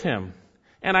down with him.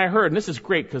 And I heard, and this is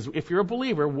great, because if you're a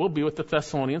believer, we'll be with the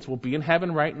Thessalonians. We'll be in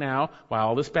heaven right now while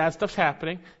all this bad stuff's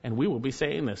happening, and we will be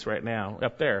saying this right now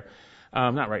up there.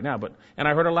 Not right now, and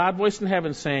I heard a loud voice in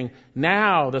heaven saying,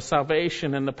 now the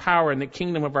salvation and the power and the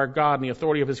kingdom of our God and the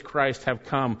authority of his Christ have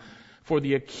come. For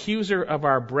the accuser of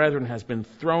our brethren has been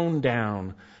thrown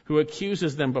down, who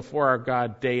accuses them before our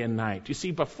God day and night. You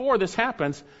see, before this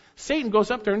happens, Satan goes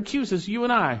up there and accuses you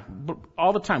and I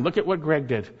all the time. Look at what Greg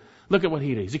did. Look at what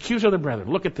he did. He's accuser of the brethren.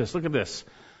 Look at this. Look at this.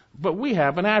 But we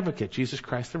have an advocate, Jesus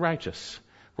Christ the righteous.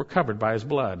 We're covered by his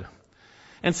blood.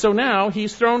 And so now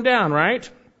he's thrown down, right?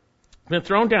 Been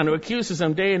thrown down, who accuses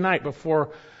them day and night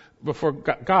before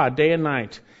God, day and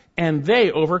night. And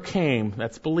they overcame,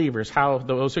 that's believers, how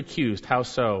those accused, how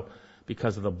so?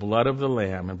 Because of the blood of the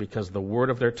Lamb and because of the word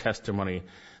of their testimony,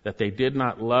 that they did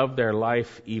not love their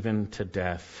life even to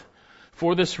death.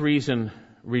 For this reason,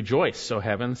 rejoice, O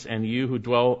heavens, and you who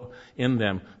dwell in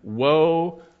them.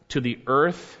 Woe to the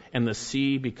earth and the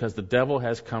sea, because the devil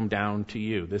has come down to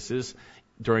you. This is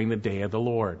during the day of the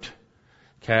Lord.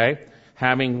 Okay?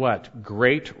 Having what?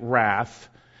 Great wrath,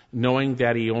 knowing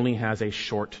that he only has a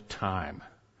short time.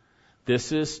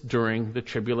 This is during the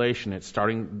tribulation. It's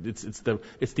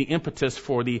the impetus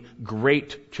for the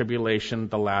great tribulation,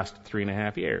 the last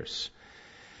 3.5 years.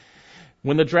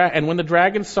 When the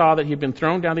dragon saw that he had been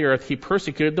thrown down the earth, he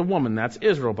persecuted the woman. That's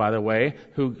Israel, by the way,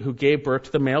 who gave birth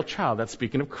to the male child. That's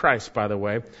speaking of Christ, by the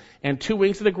way. And 2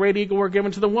 wings of the great eagle were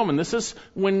given to the woman. This is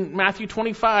when Matthew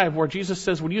 25, where Jesus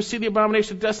says, when you see the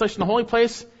abomination of desolation in the holy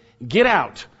place, get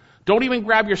out. Don't even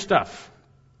grab your stuff.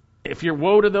 If you're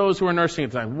woe to those who are nursing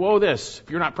it, woe this, if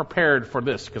you're not prepared for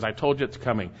this, because I told you it's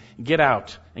coming. Get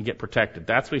out and get protected.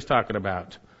 That's what he's talking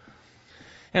about.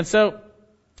 And so,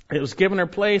 it was given her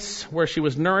place where she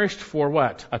was nourished for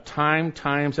what? A time,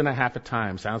 times, and a half a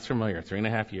time. Sounds familiar.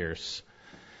 3.5 years.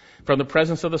 From the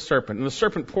presence of the serpent. And the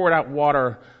serpent poured out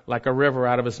water like a river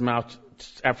out of his mouth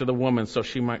after the woman, so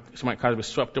she might cause to be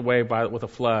swept away with a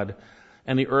flood.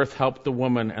 And the earth helped the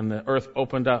woman, and the earth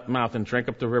opened up mouth and drank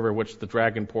up the river which the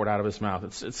dragon poured out of his mouth.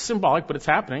 It's symbolic, but it's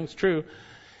happening. It's true.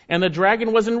 And the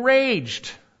dragon was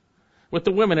enraged with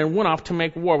the women and went off to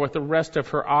make war with the rest of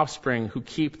her offspring who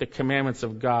keep the commandments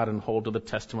of God and hold to the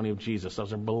testimony of Jesus.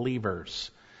 Those are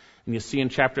believers. And you see in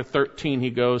chapter 13,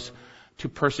 he goes to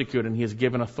persecute, and he is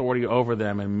given authority over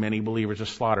them, and many believers are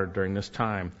slaughtered during this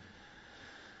time.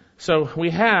 So we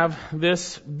have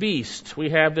this beast.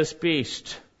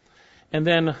 And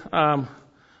then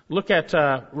look at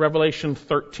Revelation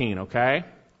 13, okay?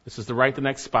 This is the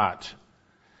next spot.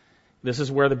 This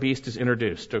is where the beast is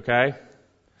introduced, okay?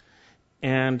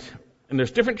 And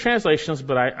there's different translations,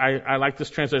 but I like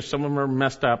this translation. Some of them are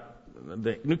messed up.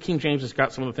 The New King James has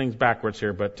got some of the things backwards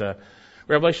here, but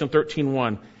Revelation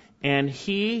 13:1. And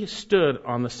he stood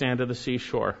on the sand of the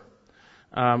seashore.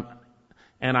 And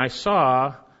I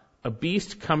saw a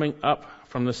beast coming up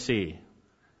from the sea.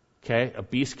 Okay, a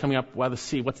beast coming up by the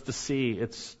sea. What's the sea?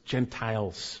 It's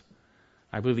Gentiles.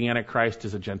 I believe the Antichrist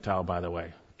is a Gentile, by the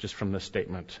way, just from this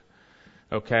statement.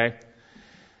 Okay?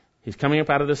 He's coming up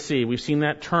out of the sea. We've seen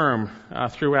that term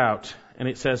throughout. And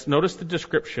it says, notice the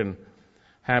description,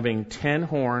 having 10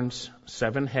 horns,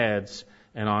 7 heads,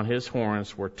 and on his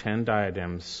horns were 10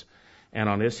 diadems, and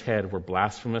on his head were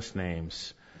blasphemous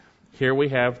names. Here we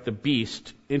have the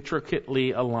beast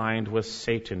intricately aligned with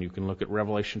Satan. You can look at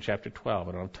Revelation chapter 12.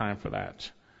 I don't have time for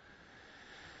that.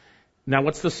 Now,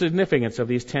 what's the significance of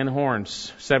these 10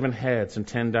 horns, 7 heads, and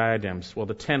 10 diadems? Well,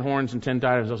 the 10 horns and 10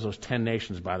 diadems, those 10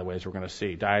 nations, by the way, as we're going to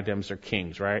see. Diadems are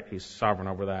kings, right? He's sovereign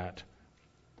over that.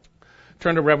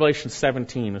 Turn to Revelation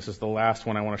 17. This is the last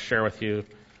one I want to share with you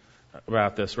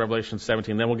about this. Revelation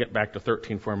 17. Then we'll get back to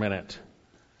 13 for a minute.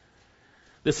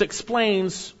 This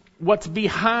explains what's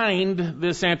behind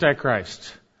this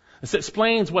Antichrist. This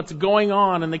explains what's going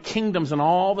on in the kingdoms and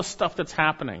all the stuff that's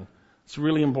happening. It's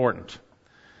really important.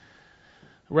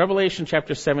 Revelation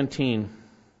chapter 17,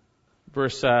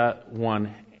 verse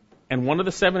 1. And one of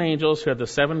the 7 angels who had the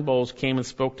 7 bowls came and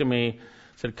spoke to me,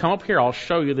 said, come up here, I'll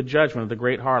show you the judgment of the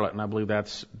great harlot. And I believe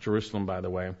that's Jerusalem, by the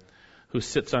way, who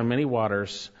sits on many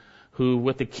waters, who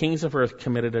with the kings of earth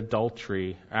committed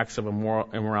adultery, acts of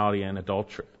immorality and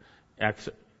adultery, acts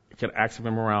of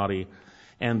immorality,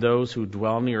 and those who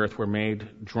dwell on the earth were made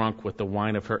drunk with the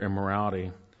wine of her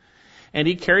immorality. And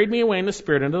he carried me away in the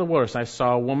spirit into the waters. I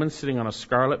saw a woman sitting on a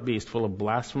scarlet beast full of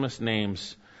blasphemous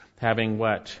names, having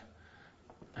what?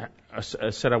 I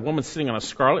said a woman sitting on a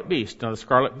scarlet beast. Now the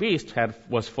scarlet beast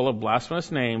was full of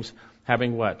blasphemous names,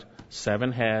 having what?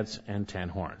 7 heads and 10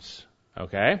 horns.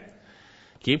 Okay?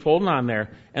 Keep holding on there.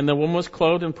 And the woman was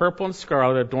clothed in purple and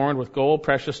scarlet, adorned with gold,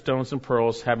 precious stones, and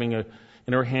pearls, having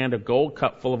in her hand a gold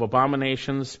cup full of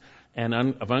abominations and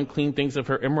of unclean things of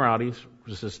her immoralities.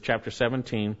 This is chapter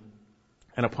 17.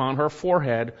 And upon her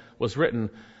forehead was written,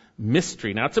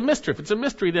 mystery. Now, it's a mystery. If it's a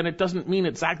mystery, then it doesn't mean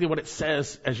exactly what it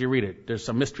says as you read it. There's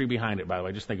some mystery behind it, by the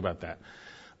way. Just think about that.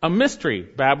 A mystery,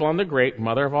 Babylon the Great,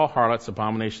 mother of all harlots,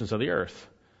 abominations of the earth.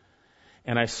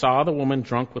 And I saw the woman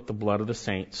drunk with the blood of the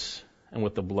saints and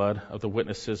with the blood of the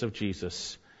witnesses of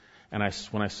Jesus. And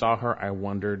when I saw her, I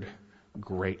wondered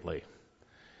greatly.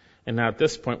 And now at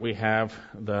this point, we have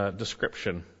the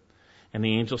description. And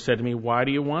the angel said to me, why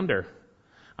do you wonder?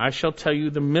 I shall tell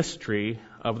you the mystery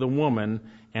of the woman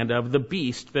and of the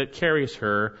beast that carries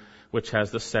her, which has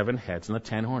the 7 heads and the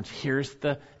 10 horns. Here's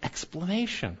the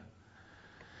explanation.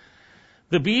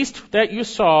 The beast that you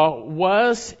saw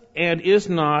was and is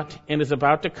not and is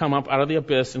about to come up out of the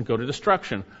abyss and go to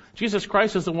destruction. Jesus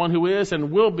Christ is the one who is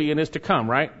and will be and is to come,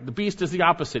 right? The beast is the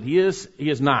opposite. He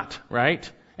is not, right?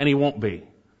 And he won't be.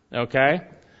 Okay?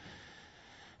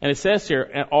 And it says here,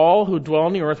 and all who dwell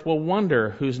on the earth will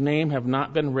wonder, whose name have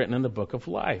not been written in the book of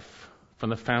life from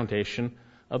the foundation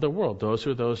of the world. Those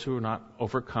who are not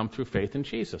overcome through faith in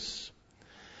Jesus.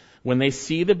 When they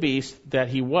see the beast that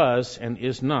he was and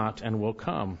is not and will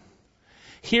come.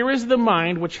 Here is the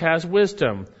mind which has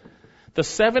wisdom. The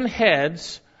 7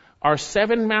 heads are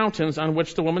 7 mountains on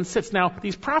which the woman sits. Now,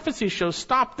 these prophecy shows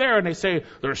stop there and they say,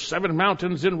 there's 7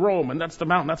 mountains in Rome and that's the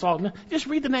mountain, that's all. Just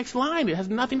read the next line. It has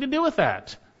nothing to do with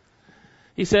that.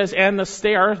 He says, and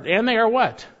they are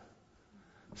what?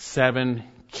 7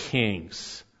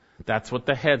 kings. That's what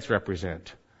the heads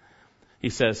represent. He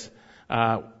says,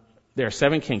 there are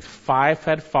 7 kings. 5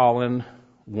 had fallen,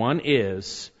 1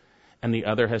 is, and the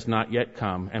other has not yet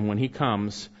come. And when he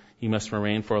comes, he must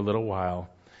remain for a little while.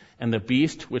 And the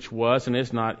beast, which was and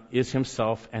is not, is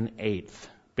himself an 8th,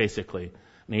 basically,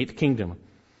 an 8th kingdom.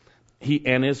 He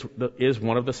is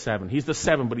one of the 7. He's the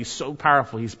 7, but he's so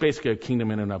powerful. He's basically a kingdom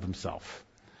in and of himself.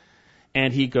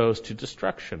 And he goes to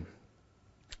destruction.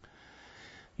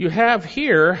 You have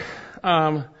here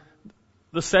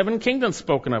the 7 kingdoms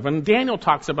spoken of, and Daniel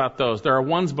talks about those. There are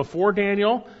ones before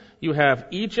Daniel. You have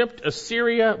Egypt,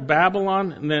 Assyria,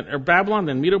 Babylon,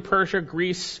 then Medo-Persia,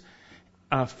 Greece.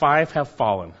 5 have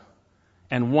fallen,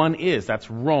 and 1 is. That's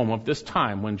Rome of this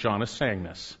time when John is saying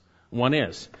this. 1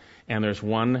 is, and there's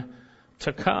 1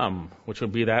 to come, which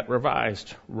would be that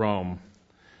revised Rome.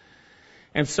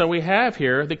 And so we have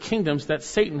here the kingdoms that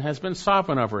Satan has been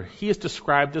sovereign over. He is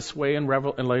described this way in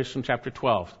Revelation chapter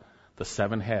 12. The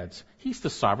 7 heads. He's the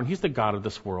sovereign. He's the God of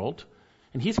this world.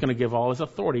 And he's going to give all his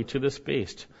authority to this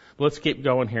beast. But let's keep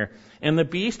going here. And the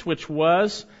beast which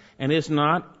was and is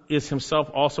not is himself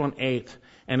also an 8th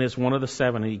and is one of the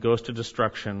 7. And he goes to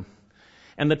destruction.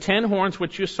 And the 10 horns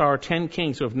which you saw are 10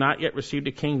 kings who have not yet received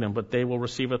a kingdom, but they will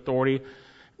receive authority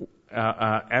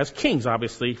as kings,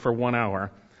 obviously, for 1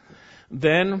 hour.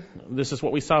 Then, this is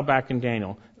what we saw back in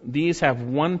Daniel. These have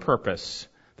one purpose,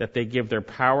 that they give their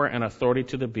power and authority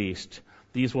to the beast.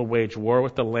 These will wage war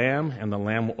with the Lamb, and the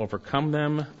Lamb will overcome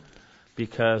them,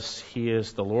 because he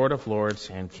is the Lord of lords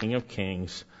and King of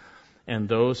kings, and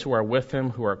those who are with him,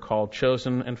 who are called,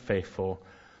 chosen, and faithful.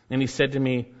 And he said to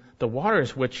me, the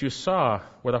waters which you saw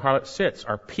where the harlot sits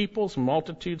are peoples,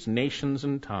 multitudes, nations,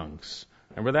 and tongues.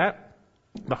 Remember that?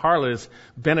 The harlot is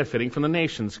benefiting from the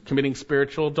nations, committing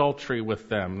spiritual adultery with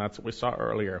them. That's what we saw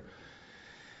earlier.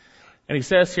 And he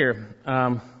says here,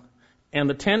 and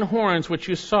the 10 horns which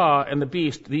you saw and the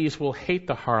beast, these will hate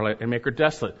the harlot and make her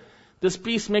desolate. This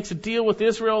beast makes a deal with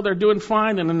Israel. They're doing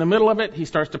fine. And in the middle of it, he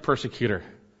starts to persecute her.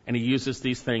 And he uses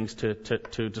these things to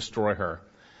destroy her.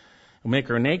 He'll make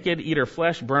her naked, eat her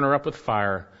flesh, burn her up with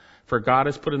fire. For God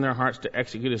has put in their hearts to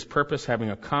execute his purpose, having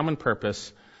a common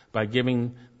purpose, by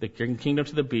giving the kingdom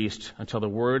to the beast until the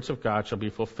words of God shall be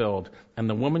fulfilled. And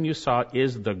the woman you saw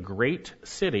is the great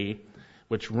city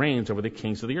which reigns over the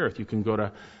kings of the earth. You can go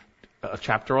to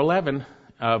chapter 11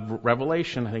 of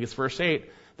Revelation. I think it's verse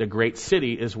 8. The great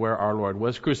city is where our Lord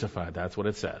was crucified. That's what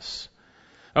it says.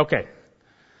 Okay.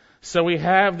 So we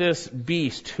have this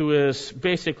beast who is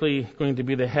basically going to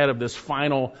be the head of this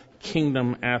final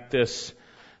kingdom at this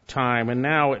time. And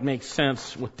now it makes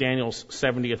sense with Daniel's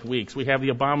 70th weeks. We have the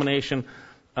abomination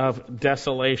of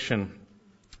desolation.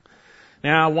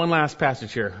 Now, one last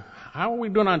passage here. How are we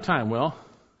doing on time, Will?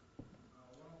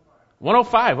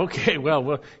 105. Okay, well,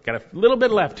 we've got a little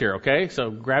bit left here, okay? So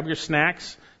grab your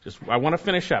snacks. I want to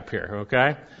finish up here,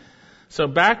 okay? So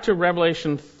back to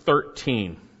Revelation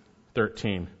 13.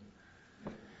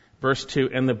 Verse 2,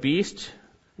 and the beast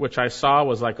which I saw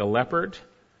was like a leopard,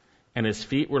 and his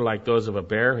feet were like those of a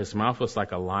bear. His mouth was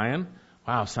like a lion.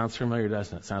 Wow, sounds familiar,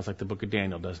 doesn't it? Sounds like the book of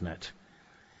Daniel, doesn't it?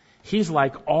 He's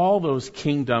like all those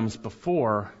kingdoms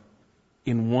before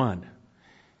in one.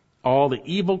 All the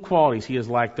evil qualities, he is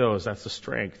like those. That's the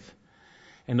strength.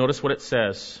 And notice what it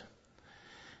says.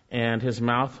 And his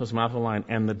mouth was mouth of a lion.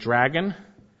 And the dragon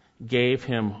gave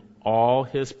him all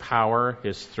his power,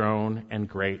 his throne, and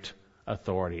great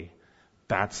authority.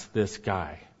 That's this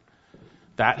guy.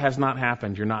 That has not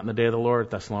happened. You're not in the day of the Lord,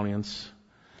 Thessalonians.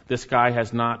 This guy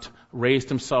has not raised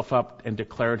himself up and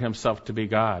declared himself to be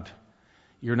God.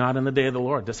 You're not in the day of the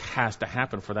Lord. This has to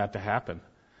happen for that to happen.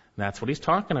 And that's what he's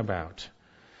talking about.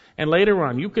 And later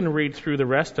on, you can read through the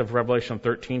rest of Revelation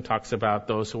 13, talks about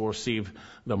those who will receive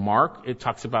the mark. It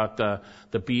talks about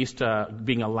the beast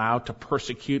being allowed to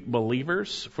persecute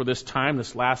believers for this time,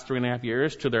 this last 3.5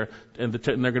 years, and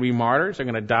they're going to be martyrs. They're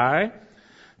going to die.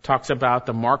 Talks about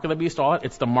the mark of the beast.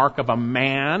 It's the mark of a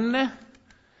man.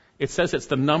 It says it's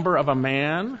the number of a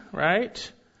man,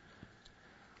 right?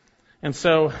 And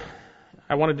so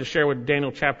I wanted to share with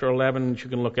Daniel chapter 11. You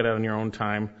can look at it on your own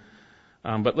time.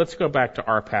 But let's go back to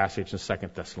our passage in 2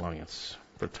 Thessalonians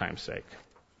for time's sake.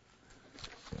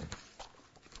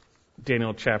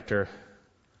 Daniel chapter,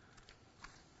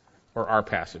 or our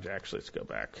passage actually, let's go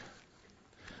back.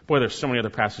 Boy, there's so many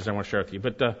other passages I want to share with you.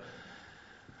 But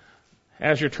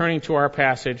as you're turning to our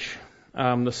passage,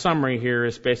 the summary here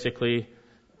is basically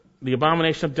the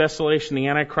abomination of desolation, the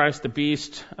Antichrist, the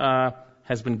beast,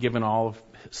 has been given all of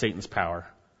Satan's power.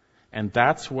 And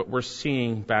that's what we're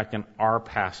seeing back in our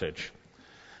passage.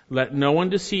 Let no one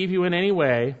deceive you in any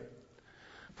way,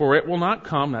 for it will not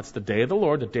come. That's the day of the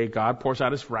Lord, the day God pours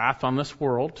out his wrath on this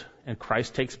world, and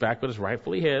Christ takes back what is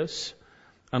rightfully his,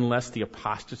 unless the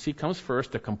apostasy comes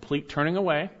first, the complete turning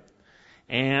away,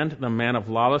 and the man of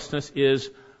lawlessness is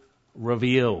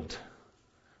revealed.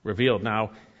 Revealed.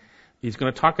 Now, he's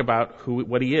going to talk about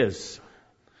what he is,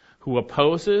 who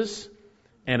opposes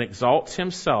and exalts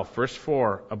himself, verse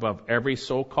 4, above every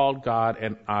so-called God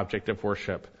and object of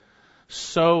worship,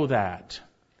 so that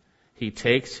he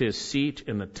takes his seat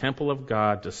in the temple of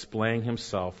God, displaying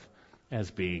himself as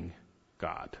being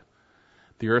God.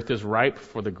 The earth is ripe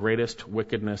for the greatest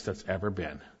wickedness that's ever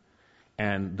been.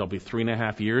 And there'll be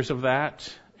 3.5 years of that,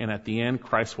 and at the end,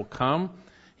 Christ will come.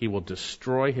 He will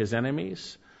destroy his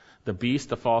enemies. The beast,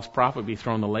 the false prophet, will be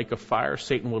thrown in the lake of fire.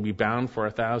 Satan will be bound for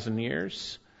 1,000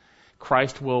 years.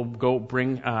 Christ will go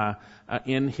bring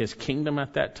in his kingdom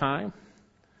at that time.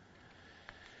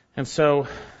 And so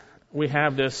we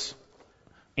have this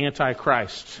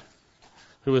Antichrist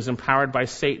who is empowered by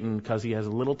Satan because he has a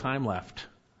little time left.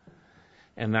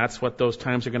 And that's what those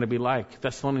times are going to be like.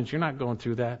 Thessalonians, you're not going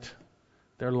through that.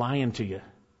 They're lying to you.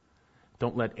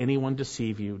 Don't let anyone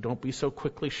deceive you. Don't be so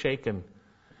quickly shaken.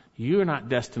 You're not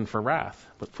destined for wrath,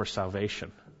 but for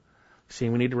salvation. See,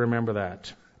 we need to remember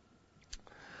that.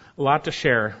 A lot to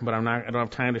share, but I don't have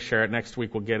time to share it. Next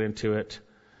week we'll get into it.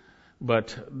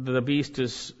 But the beast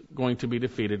is going to be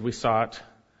defeated. We saw it.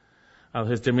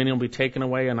 His dominion will be taken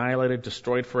away, annihilated,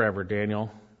 destroyed forever,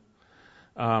 Daniel.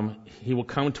 He will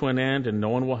come to an end and no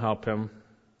one will help him.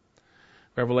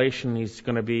 Revelation, he's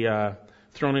going to be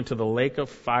thrown into the lake of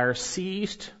fire,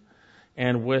 seized,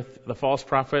 and with the false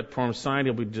prophet for him signed,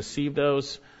 he'll be deceived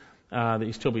those.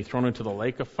 He'll still be thrown into the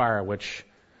lake of fire, which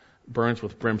burns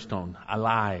with brimstone,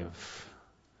 alive.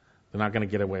 They're not going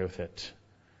to get away with it.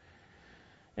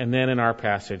 And then in our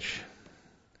passage,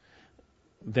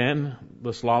 then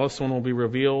this lawless one will be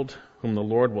revealed, whom the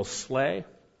Lord will slay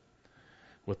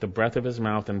with the breath of his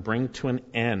mouth and bring to an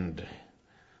end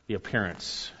his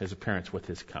appearance with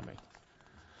his coming.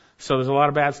 So there's a lot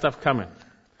of bad stuff coming.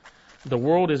 The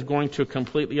world is going to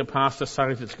completely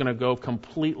apostatize. It's going to go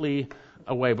completely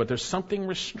away. But there's something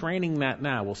restraining that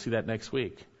now. We'll see that next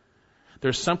week.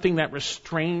 There's something that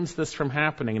restrains this from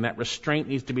happening, and that restraint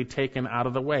needs to be taken out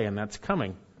of the way, and that's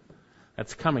coming.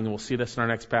 That's coming, and we'll see this in our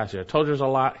next passage. I told you there's a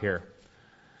lot here.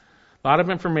 A lot of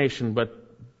information, but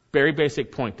very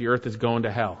basic point. The earth is going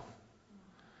to hell.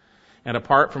 And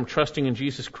apart from trusting in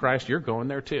Jesus Christ, you're going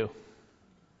there too.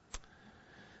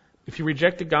 If you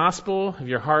reject the gospel, if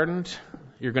you're hardened,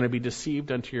 you're going to be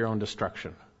deceived unto your own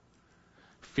destruction.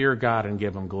 Fear God and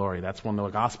give him glory. That's when the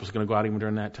gospel is going to go out even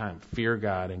during that time. Fear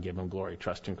God and give him glory.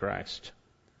 Trust in Christ.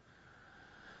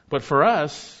 But for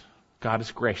us, God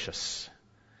is gracious.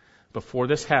 Before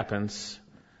this happens,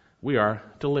 we are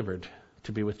delivered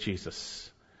to be with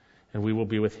Jesus, and we will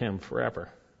be with him forever.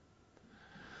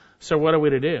 So what are we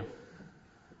to do?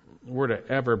 We're to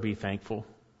ever be thankful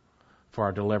for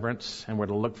our deliverance, and we're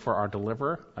to look for our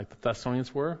deliverer, like the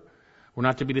Thessalonians were. We're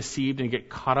not to be deceived and get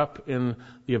caught up in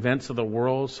the events of the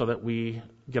world so that we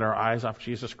get our eyes off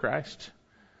Jesus Christ,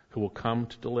 who will come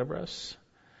to deliver us.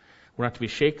 We're not to be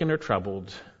shaken or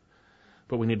troubled,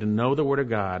 but we need to know the Word of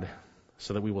God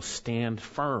so that we will stand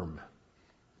firm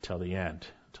till the end,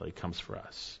 till he comes for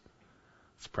us.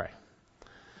 Let's pray.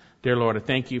 Dear Lord, I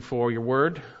thank you for your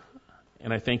Word,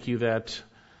 and I thank you that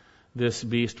this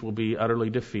beast will be utterly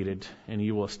defeated and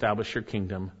you will establish your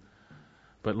kingdom.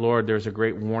 But Lord, there's a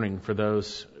great warning for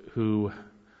those who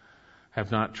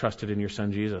have not trusted in your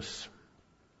Son Jesus,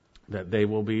 that they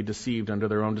will be deceived under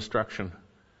their own destruction.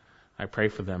 I pray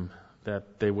for them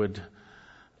that they would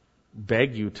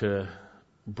beg you to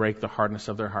break the hardness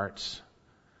of their hearts,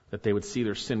 that they would see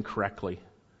their sin correctly,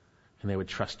 and they would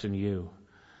trust in you,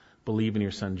 believe in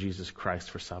your Son Jesus Christ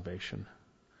for salvation.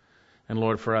 And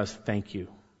Lord, for us, thank you.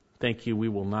 Thank you, we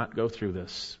will not go through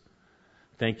this.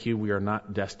 Thank you, we are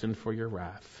not destined for your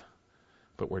wrath,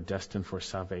 but we're destined for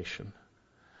salvation.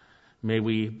 May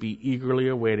we be eagerly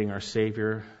awaiting our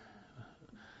Savior,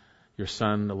 your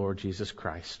Son, the Lord Jesus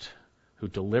Christ, who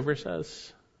delivers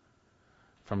us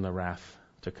from the wrath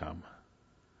to come.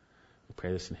 We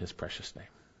pray this in his precious name.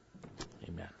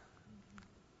 Amen.